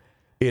 No.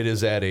 It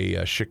is at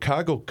a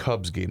Chicago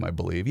Cubs game, I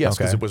believe. Yes,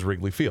 because it was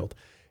Wrigley Field.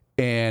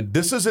 And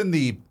this is in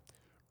the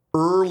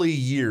early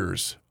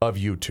years of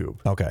YouTube.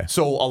 Okay.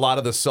 So a lot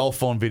of the cell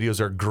phone videos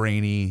are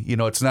grainy.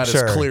 It's not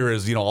as clear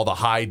as, all the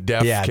high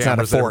def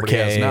cameras that everybody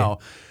has now.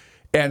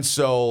 And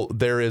so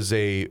there is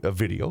a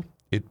video.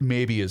 It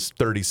maybe is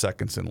 30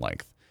 seconds in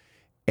length.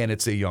 And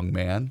it's a young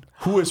man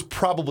who has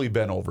probably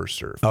been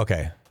overserved.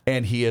 Okay.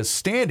 And he is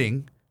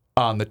standing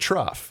on the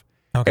trough.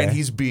 Okay. And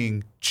he's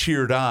being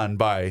cheered on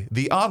by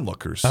the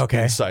onlookers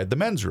inside the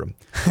men's room.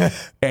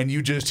 And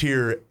you just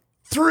hear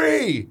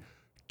 3,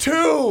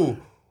 2,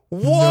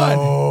 1.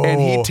 No.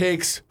 And he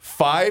takes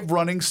 5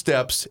 running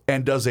steps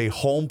and does a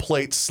home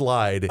plate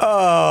slide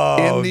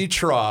in the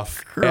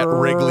trough at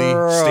Wrigley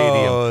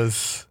Stadium.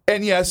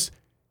 And yes,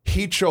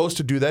 he chose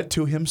to do that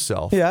to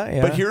himself.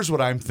 Yeah. But here's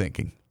what I'm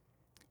thinking.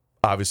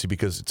 Obviously,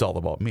 because it's all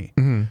about me.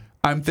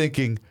 I'm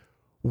thinking,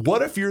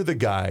 what if you're the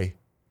guy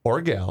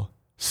or gal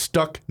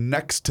stuck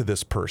next to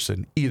this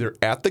person, either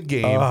at the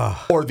game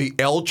or the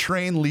L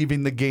train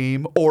leaving the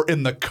game or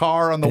in the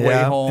car on the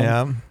way home?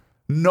 Yeah.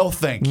 No,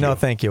 thank you. No,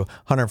 thank you.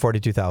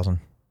 142,000.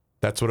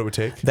 That's what it would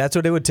take? That's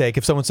what it would take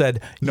if someone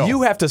said,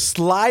 you have to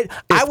slide.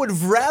 I would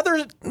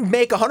rather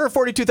make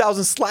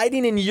 142,000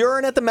 sliding in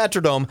urine at the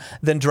Metrodome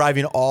than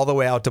driving all the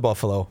way out to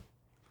Buffalo.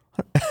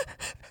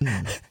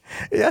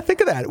 Yeah,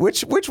 think of that.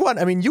 Which one?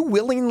 I mean, you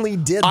willingly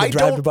did the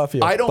drive to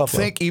Buffalo. I don't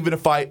think even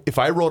if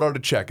I wrote out a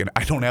check, and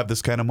I don't have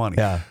this kind of money.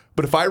 Yeah.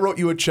 But if I wrote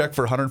you a check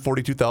for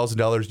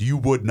 $142,000, you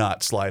would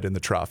not slide in the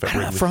trough at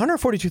Wrigley. For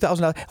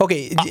 $142,000.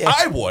 Okay.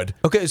 I would.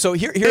 Okay, so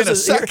here's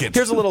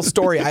a little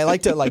story. I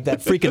like that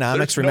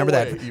Freakonomics. Remember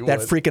that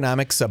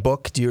Freakonomics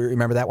book? Do you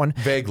remember that one?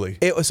 Vaguely.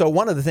 So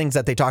one of the things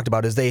that they talked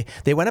about is they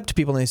went up to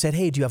people and they said,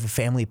 "Hey, do you have a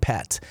family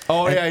pet?"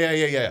 Oh,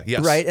 yeah.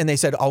 Yes. Right? And they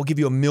said, "I'll give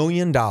you $1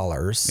 million."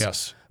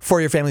 Yes. For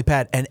your family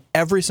pet, and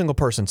every single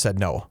person said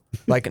no.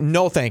 Like,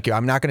 no, thank you.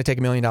 I'm not going to take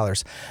 $1 million.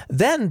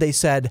 Then they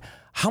said,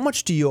 "How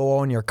much do you owe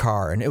on your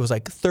car?" And it was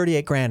like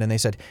 $38,000. And they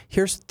said,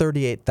 "Here's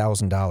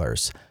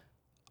 $38,000.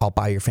 I'll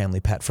buy your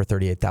family pet for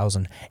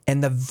 $38,000."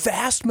 And the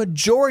vast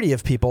majority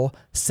of people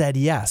said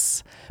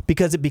yes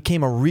because it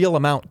became a real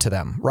amount to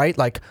them, right?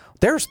 Like,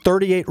 there's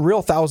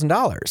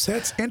 $38,000.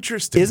 That's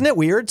interesting. Isn't it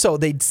weird? So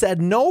they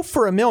said no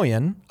for $1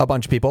 million, a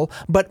bunch of people,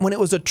 but when it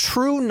was a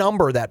true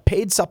number that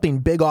paid something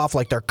big off,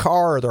 like their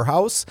car or their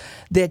house,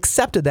 they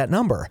accepted that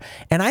number.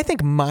 And I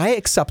think my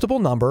acceptable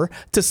number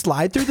to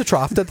slide through the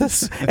trough at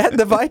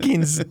the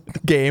Vikings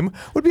game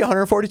would be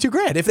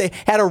 $142,000. If they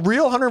had a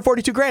real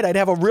 $142,000, I'd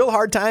have a real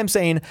hard time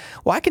saying,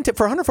 "Well, I can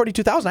for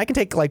 $142,000, I can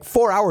take like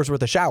 4 hours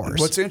worth of showers."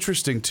 What's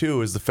interesting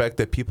too is the fact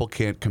that people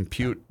can't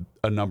compute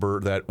a number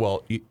that,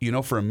 well,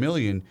 for $1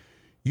 million,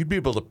 you'd be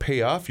able to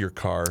pay off your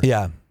car,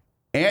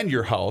 and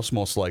your house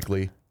most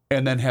likely,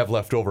 and then have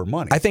leftover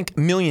money. I think $1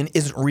 million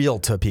isn't real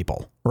to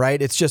people,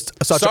 right? It's just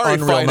such an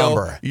unreal Fido,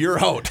 number. You're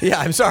out. Yeah,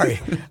 I'm sorry.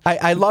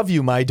 I love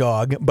you, my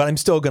dog, but I'm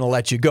still going to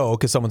let you go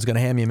because someone's going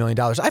to hand me $1 million.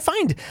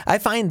 I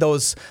find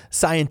those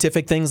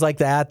scientific things like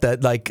that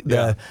like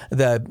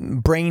the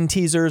brain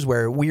teasers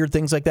where weird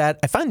things like that,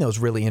 I find those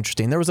really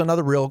interesting. There was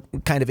another real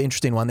kind of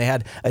interesting one. They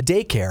had a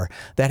daycare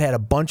that had a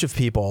bunch of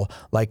people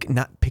like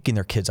not picking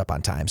their kids up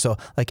on time. So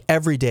like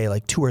every day,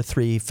 like 2 or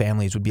 3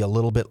 families would be a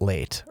little bit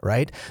late,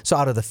 right? So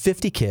out of the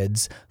 50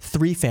 kids,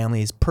 3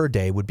 families per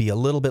day would be a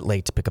little bit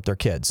late to pick up their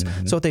kids.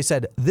 Mm-hmm. So what they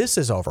said, this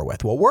is over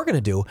with. What we're going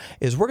to do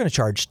is we're going to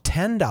charge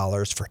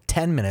 $10 for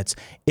 10 minutes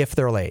if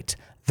they're late.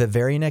 The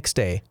very next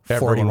day,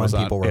 41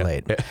 people were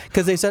late.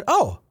 Because they said,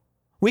 "Oh,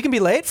 we can be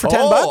late for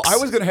 $10." I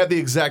was going to have the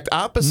exact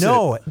opposite.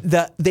 No,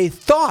 they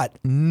thought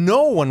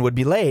no one would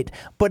be late.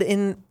 But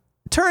in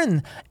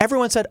turn,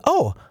 everyone said,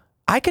 "Oh,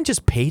 I can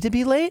just pay to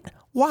be late?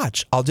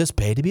 Watch, I'll just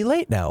pay to be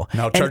late now."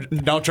 Now charge them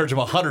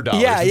 $100.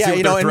 Yeah,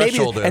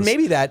 and and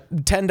maybe that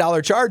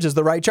 $10 charge is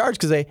the right charge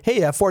because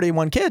you have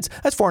 41 kids.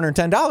 That's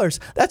 $410.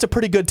 That's a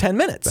pretty good 10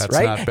 minutes, That's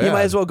right? not bad. You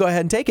might as well go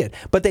ahead and take it.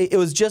 But it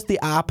was just the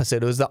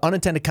opposite. It was the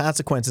unintended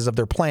consequences of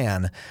their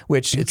plan,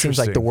 which it seems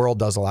like the world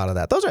does a lot of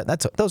that.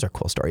 Those are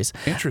cool stories.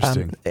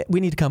 Interesting. We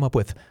need to come up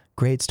with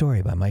great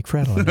story by Mike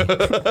Fredel.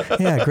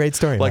 Yeah, great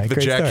story. Like Mike. the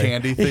Great Jack story.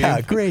 Handy theme.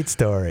 Yeah, great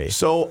story.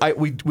 So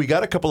we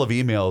got a couple of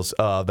emails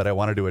that I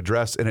wanted to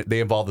address, and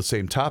they involve the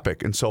same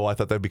topic, and so I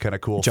thought that'd be kind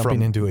of cool.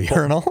 Jumping into a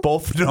urinal?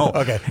 Both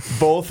Okay.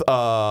 Both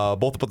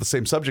about the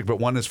same subject, but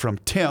one is from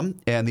Tim,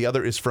 and the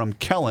other is from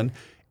Kellen,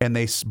 and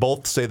they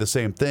both say the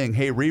same thing.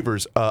 Hey,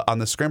 Reavers, on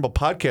the Scramble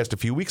podcast a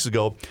few weeks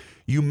ago,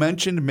 you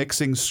mentioned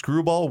mixing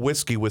Screwball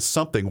whiskey with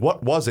something.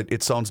 What was it?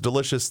 It sounds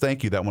delicious.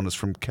 Thank you. That one was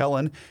from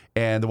Kellen.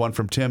 And the one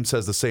from Tim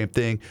says the same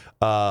thing.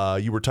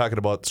 You were talking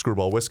about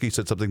Screwball whiskey,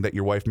 said something that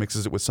your wife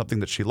mixes it with something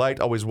that she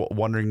liked, always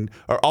working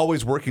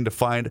to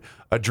find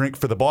a drink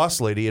for the boss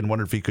lady and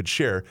wondered if he could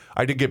share.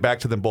 I did get back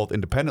to them both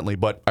independently,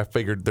 but I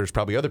figured there's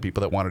probably other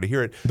people that wanted to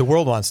hear it. The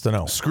world wants to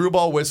know.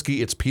 Screwball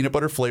whiskey, it's peanut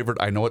butter flavored.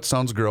 I know it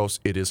sounds gross.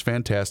 It is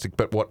fantastic.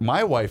 But what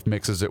my wife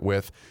mixes it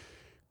with,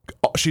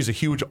 she's a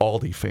huge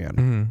Aldi fan.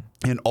 Mm-hmm.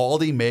 And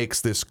Aldi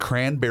makes this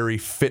cranberry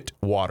fit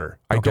water.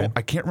 I can't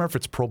remember if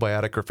it's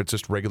probiotic or if it's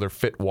just regular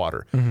fit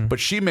water. Mm-hmm. But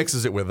she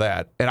mixes it with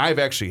that, and I've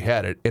actually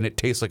had it, and it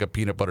tastes like a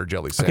peanut butter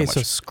jelly sandwich. Okay,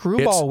 so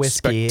Screwball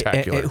whiskey.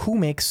 Spectacular. Who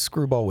makes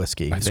Screwball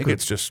whiskey? I think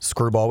it's just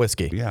Screwball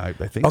whiskey. Yeah, I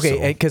think so.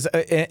 Okay, because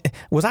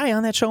was I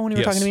on that show when you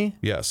were talking to me?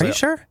 Yes. Are you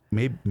sure?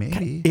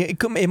 Maybe.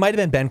 It might have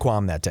been Ben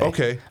Quam that day.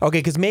 Okay,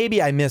 because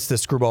maybe I missed the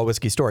Screwball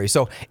whiskey story.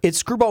 So it's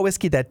Screwball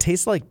whiskey that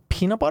tastes like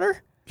peanut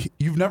butter?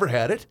 You've never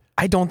had it?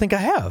 I don't think I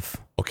have.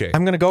 Okay.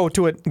 I'm going to go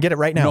to it and get it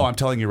right now. No, I'm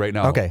telling you right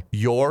now. Okay.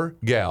 Your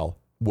gal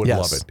would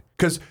love it.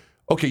 Because,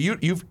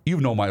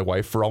 you've known my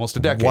wife for almost a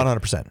decade.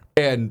 100%.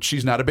 And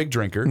she's not a big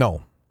drinker.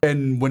 No.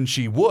 And when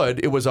she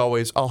would, it was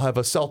always, I'll have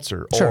a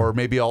seltzer. Sure. Or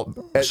maybe I'll...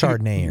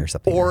 Chardonnay or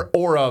something.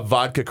 Or a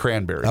vodka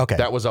cranberry. Okay.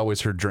 That was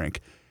always her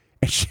drink.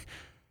 And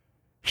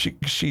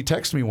she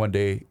texted me one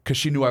day because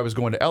she knew I was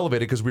going to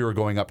Elevated because we were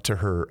going up to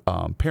her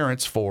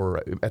parents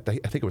for, I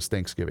think it was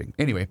Thanksgiving.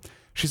 Anyway,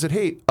 she said,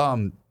 hey,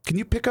 can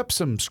you pick up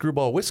some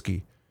Screwball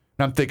whiskey?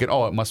 And I'm thinking,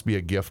 it must be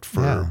a gift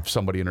for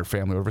somebody in her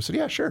family. I said,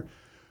 yeah, sure.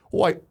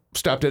 Well, I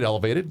stopped at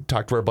Elevated,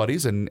 talked to our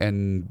buddies,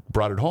 and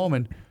brought it home.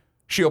 And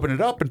she opened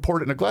it up and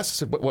poured it in a glass. I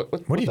said, what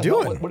are you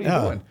doing? What are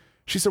you doing?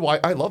 She said, well,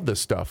 I love this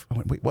stuff. I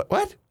went, wait,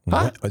 what?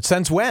 Huh?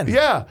 Since when?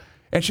 Yeah.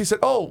 And she said,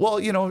 "Oh, well,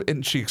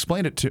 and she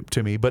explained it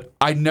to me, but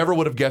I never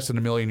would have guessed in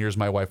a million years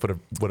my wife would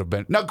have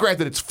been. Now,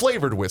 granted, it's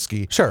flavored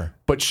whiskey, Sure.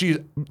 but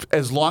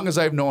as long as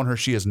I've known her,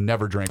 she has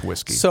never drank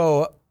whiskey.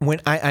 So when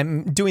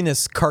I'm doing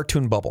this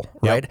cartoon bubble,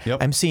 right? Yep.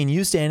 I'm seeing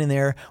you standing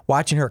there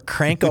watching her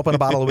crank open a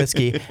bottle of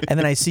whiskey, and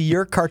then I see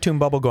your cartoon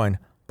bubble going,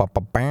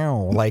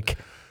 ba-ba-bow, like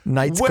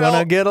night's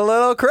gonna get a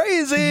little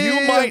crazy.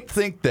 You might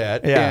think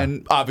that, Yeah.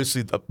 and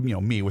obviously,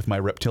 me with my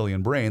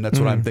reptilian brain, that's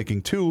what I'm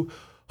thinking too.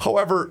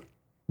 However,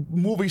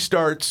 movie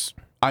starts.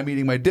 I'm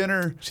eating my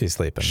dinner. She's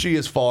sleeping. She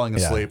is falling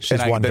asleep, she's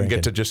and I one then drinking.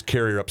 get to just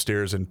carry her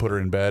upstairs and put her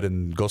in bed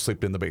and go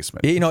sleep in the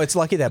basement. It's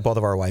lucky that both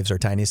of our wives are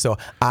tiny. So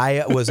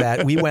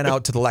we went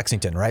out to the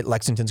Lexington, right?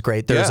 Lexington's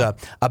great. There's Yeah.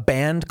 a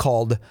band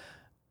called,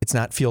 it's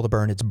not Feel the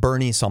Burn, it's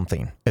Bernie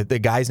something. The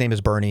guy's name is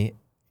Bernie.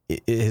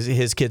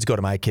 His kids go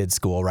to my kids'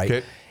 school, right?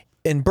 Okay.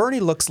 And Bernie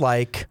looks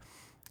like,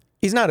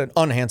 he's not an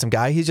unhandsome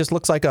guy. He just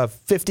looks like a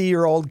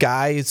 50-year-old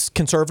guy. He's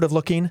conservative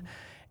looking.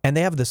 And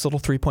they have this little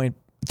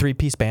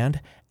three-piece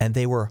band, and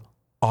they were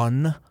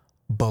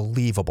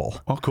unbelievable.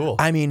 Oh, cool.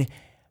 I mean,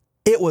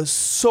 it was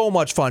so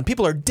much fun.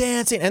 People are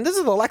dancing, and this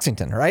is the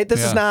Lexington, right? This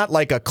is Yeah. not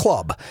like a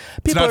club.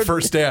 People not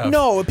First Ave.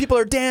 No, people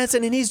are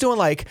dancing, and he's doing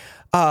like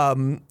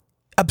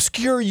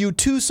obscure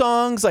U2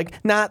 songs, like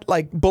not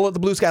like Bullet the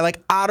Blue Sky,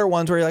 like odder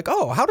ones where you're like,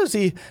 oh, how does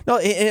he? No,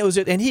 and it was,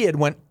 and he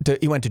went to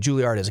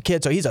Juilliard as a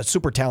kid, so he's a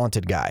super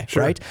talented guy,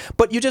 right?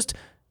 But you just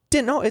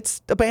didn't know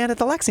it's a band at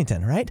the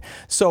Lexington, right?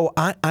 So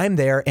I'm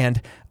there,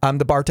 and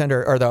the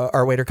bartender or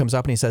our waiter comes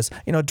up and he says,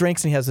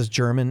 drinks, and he has this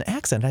German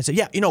accent. And I said,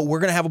 yeah, we're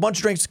gonna have a bunch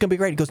of drinks. It's gonna be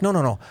great. He goes,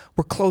 no,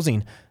 we're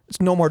closing.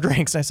 It's no more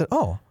drinks. And I said,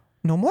 oh.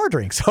 No more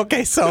drinks.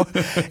 Okay, so,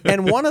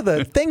 and one of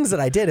the things that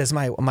I did is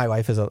my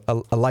wife is a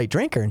light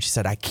drinker, and she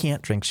said, I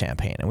can't drink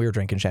champagne. And we were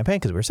drinking champagne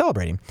because we were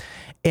celebrating.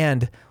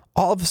 And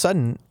all of a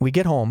sudden, we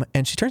get home,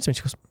 and she turns to me,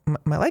 she goes,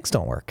 my legs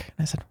don't work.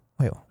 And I said,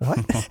 wait,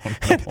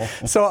 what?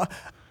 So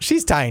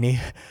she's tiny.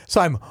 So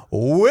I'm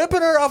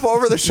whipping her up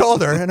over the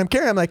shoulder, and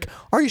I'm like,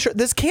 are you sure?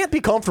 This can't be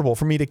comfortable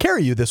for me to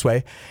carry you this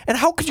way. And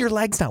how could your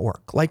legs not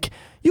work? Like,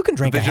 you can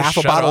drink They a just half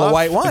a shut bottle of off?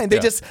 white wine. They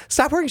Yeah. just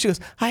stop working. She goes,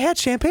 I had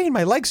champagne.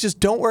 My legs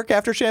just don't work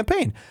after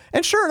champagne.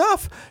 And sure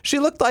enough, she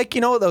looked like,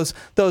 those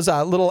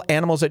little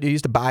animals that you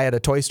used to buy at a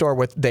toy store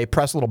with, they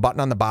press a little button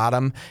on the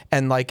bottom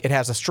and like it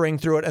has a string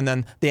through it, and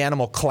then the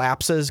animal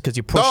collapses because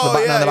you push the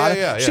button on the bottom.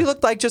 yeah. She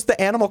looked like just the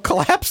animal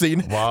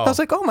collapsing. Wow. I was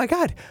like, oh my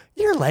God,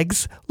 your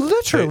legs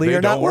literally They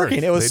are not don't work.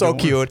 working. It was They so don't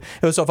cute.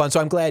 It was so fun. So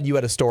I'm glad you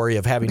had a story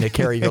of having to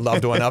carry your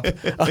loved one up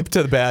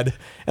to the bed.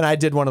 And I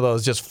did one of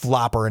those, just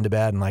flop her into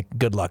bed and like,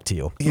 good luck to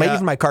you. Yeah.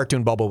 Even my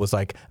cartoon bubble was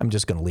like, I'm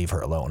just going to leave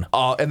her alone.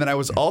 And then I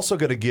was also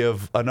going to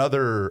give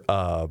another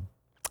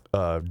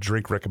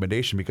drink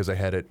recommendation because I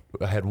had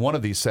one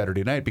of these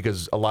Saturday night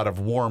because a lot of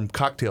warm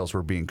cocktails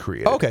were being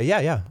created. Okay,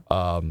 yeah.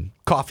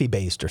 Coffee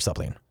based or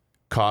something,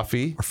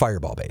 Coffee, or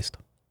Fireball based.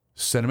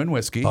 cinnamon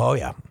whiskey Oh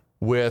yeah,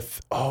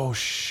 with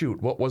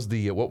what was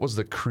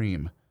the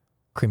cream?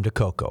 cream de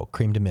cocoa,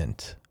 cream de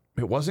mint.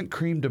 It wasn't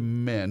cream to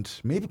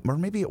mint, maybe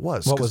it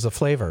was. What was the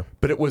flavor?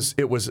 But it was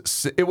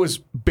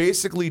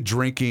basically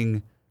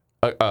drinking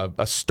a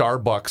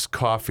Starbucks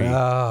coffee.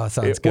 Oh,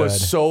 sounds it good.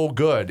 was so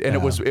good, and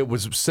it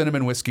was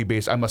cinnamon whiskey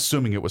based. I'm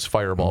assuming it was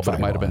Fireball, but it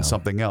might have been Fireball, yeah.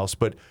 something else.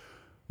 But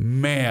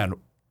man,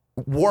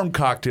 warm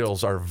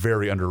cocktails are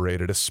very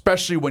underrated,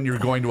 especially when you're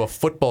going to a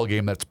football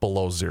game that's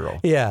below zero.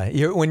 Yeah,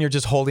 when you're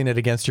just holding it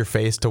against your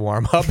face to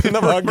warm up in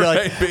the mug. You're like,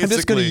 Right, I'm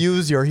just going to basically.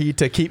 use your heat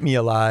to keep me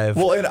alive.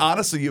 Well, and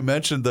honestly, you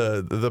mentioned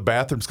the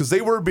bathrooms because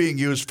they were being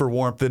used for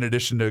warmth in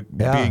addition to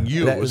being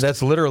used.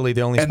 That's literally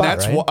the only And spot,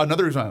 that's right?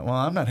 another reason. Well,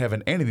 I'm not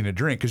having anything to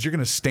drink because you're going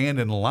to stand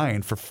in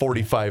line for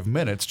 45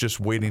 minutes just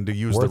waiting to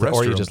use the restroom.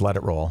 Or you just let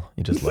it roll.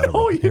 You just let it No,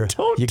 roll. you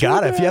don't You do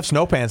got it. If that. you have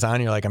snow pants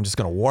on, you're like, I'm just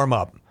going to warm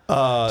up.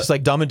 Just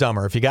like Dumb and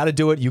Dumber. If you got to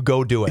do it, you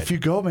go do it. If you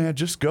go, man,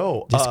 just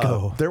go. Just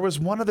go. There was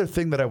one other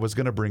thing that I was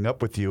going to bring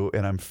up with you,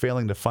 and I'm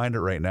failing to find it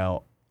right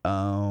now.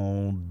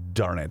 Oh,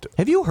 darn it.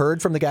 Have you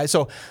heard from the guy?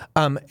 So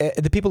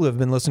the people who have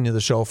been listening to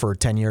the show for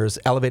 10 years,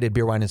 Elevated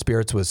Beer, Wine, and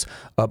Spirits was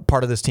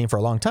part of this team for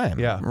a long time.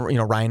 Yeah.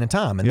 Ryan and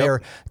Tom. And Yep.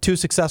 they're two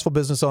successful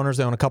business owners.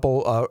 They own a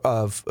couple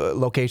of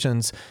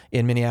locations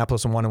in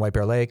Minneapolis and one in White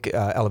Bear Lake,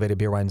 Elevated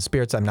Beer, Wine, and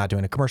Spirits. I'm not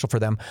doing a commercial for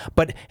them.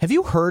 But have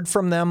you heard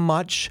from them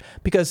much?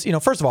 Because,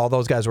 first of all,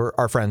 those guys were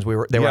our friends. They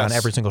were on Yes.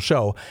 every single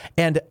show.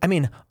 And, I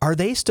mean, are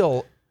they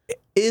still...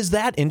 Is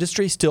that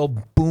industry still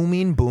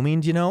booming?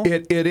 Do you know?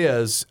 It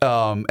is,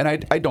 and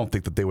I don't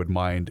think that they would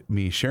mind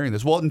me sharing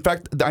this. Well, in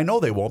fact, I know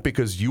they won't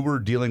because you were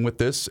dealing with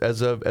this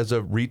as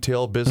a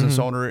retail business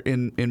owner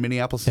in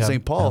Minneapolis and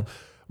St. Paul.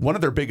 One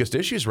of their biggest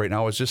issues right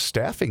now is just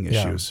staffing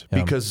issues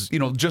because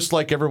just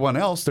like everyone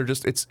else,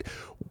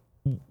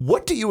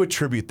 what do you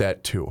attribute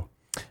that to?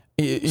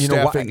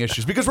 Staffing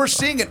issues, because we're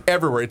seeing it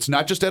everywhere. It's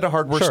not just at a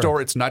hardware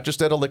store. It's not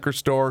just at a liquor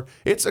store.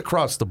 It's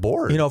across the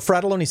board.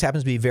 Fratallone's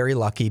happens to be very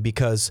lucky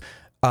because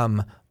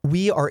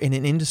we are in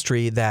an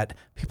industry that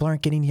people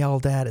aren't getting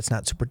yelled at. It's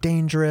not super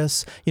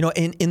dangerous.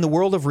 In the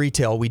world of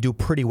retail, we do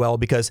pretty well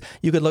because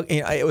you could look.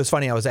 It was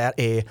funny. I was at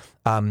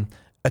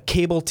a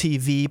cable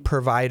TV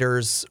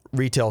provider's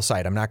retail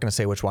site. I'm not going to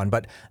say which one,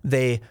 but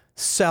they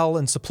sell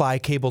and supply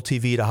cable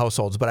TV to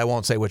households, but I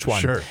won't say which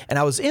one. Sure. And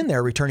I was in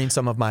there returning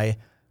some of my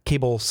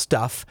cable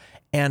stuff,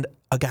 and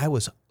a guy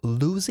was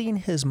losing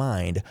his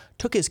mind,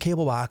 took his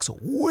cable box,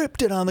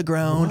 whipped it on the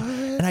ground,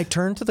 and I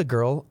turned to the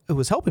girl who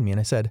was helping me and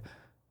I said,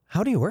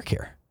 "How do you work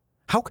here?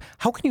 How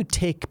can you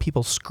take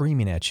people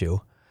screaming at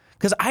you?"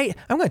 Because I'm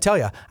going to tell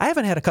you, I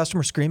haven't had a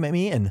customer scream at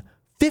me in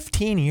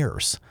 15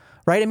 years.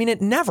 Right? I mean,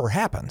 it never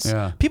happens.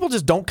 Yeah. People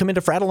just don't come into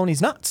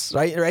Fratelloni's nuts,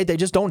 right? They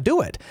just don't do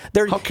it.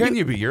 How can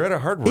you be? You're at a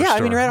hardware store. Yeah, I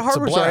mean, you're at a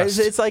hardware store. blast.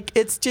 It's like,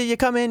 you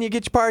come in, you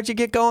get your parts, you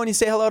get going, you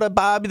say hello to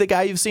Bob, the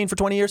guy you've seen for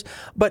 20 years.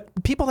 But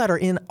people that are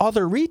in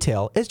other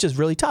retail, it's just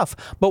really tough.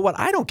 But what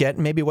I don't get,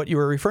 maybe what you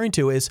were referring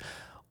to, is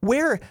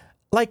where,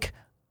 like,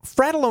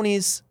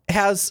 Fratelloni's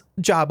has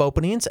job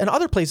openings and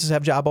other places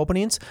have job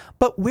openings,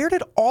 but where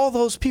did all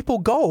those people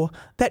go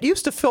that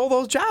used to fill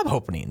those job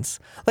openings?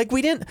 Like,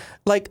 we didn't,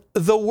 like,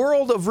 the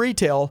world of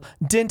retail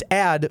didn't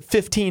add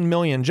 15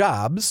 million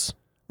jobs,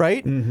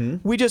 right? Mm-hmm.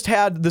 We just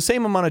had the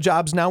same amount of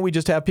jobs. Now we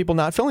just have people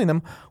not filling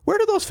them. Where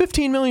do those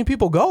 15 million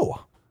people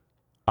go?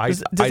 Does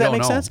that don't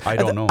make know. sense? I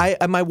don't know.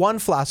 My one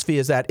philosophy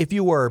is that if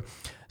you were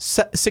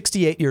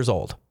 68 years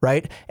old,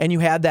 right? And you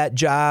had that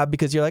job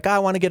because you're like, I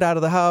want to get out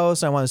of the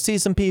house. I want to see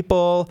some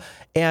people.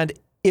 And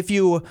if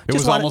you it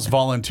was almost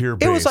volunteer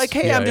based. It was like,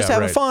 hey, Yeah, I'm just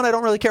having fun. I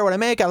don't really care what I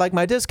make. I like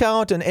my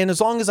discount. And as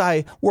long as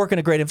I work in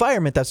a great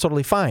environment, that's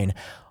totally fine.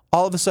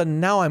 All of a sudden,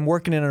 now I'm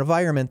working in an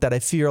environment that I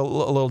feel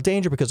a little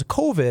danger because of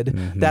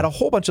COVID, that a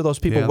whole bunch of those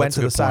people went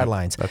to the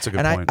sidelines. That's a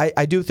good point. point.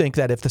 I do think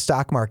that if the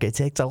stock market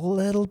takes a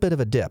little bit of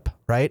a dip,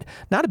 right?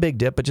 Not a big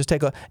dip, but just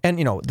take and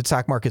the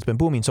stock market's been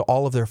booming, so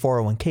all of their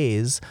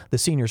 401ks, the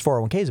seniors'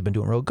 401ks have been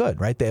doing real good,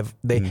 right?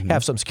 They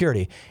have some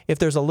security. If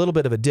there's a little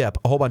bit of a dip,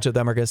 a whole bunch of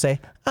them are going to say,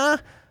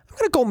 I'm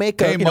going to go make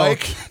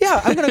Mike.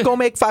 I'm going to go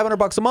make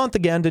 $500 a month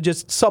again to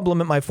just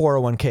supplement my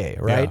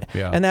 401k, right?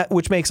 Yeah. And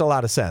which makes a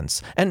lot of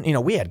sense. And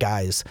we had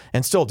guys,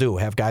 and still do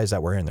have guys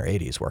that were in their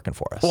 80s working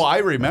for us. Well, I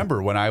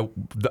remember when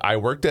I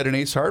worked at an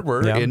Ace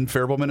Hardware in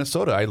Faribault,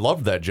 Minnesota. I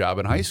loved that job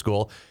in high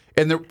school,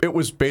 and it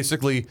was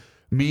basically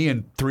me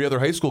and 3 other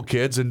high school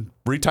kids and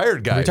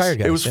retired guys.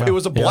 It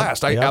was a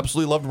blast. I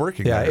absolutely loved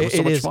working there. It was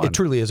so much fun. It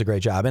truly is a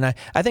great job. And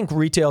I think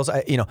retail's,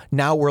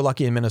 now we're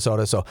lucky in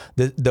Minnesota, so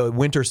the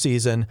winter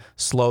season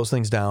slows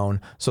things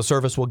down. So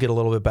service will get a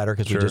little bit better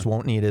because we just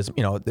won't need as,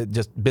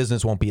 just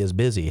business won't be as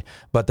busy.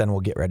 But then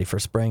we'll get ready for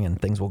spring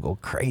and things will go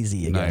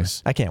crazy again.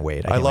 Nice. I can't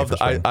wait. I love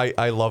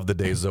the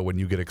days though when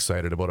you get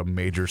excited about a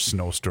major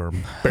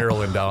snowstorm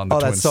barreling down the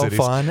Twin Cities. Oh, that's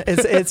so fun.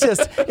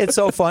 It's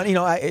so fun.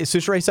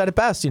 Sushere said it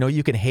best.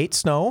 You can hate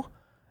snow,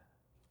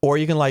 or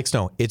you can like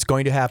snow. It's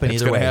going to happen either way.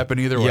 It's going to happen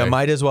either way. You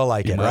might as well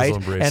like it, right?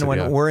 And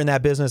when we're in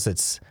that business,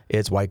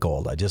 it's white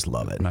gold. I just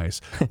love it. Nice.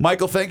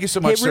 Michael, thank you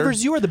so much, Hey,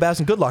 Rivers, you are the best,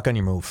 and good luck on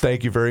your move.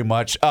 Thank you very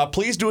much.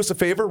 Please do us a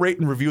favor, rate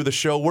and review the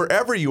show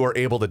wherever you are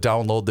able to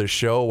download this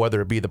show, whether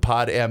it be the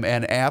Pod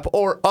MN app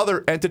or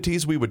other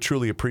entities. We would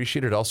truly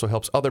appreciate it. It also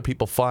helps other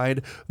people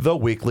find the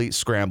Weekly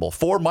Scramble.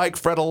 For Mike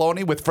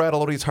Fratelloni with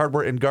Fratelloni's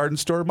Hardware and Garden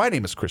Store, my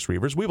name is Chris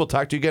Reavers. We will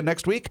talk to you again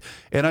next week.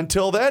 And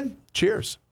until then, cheers.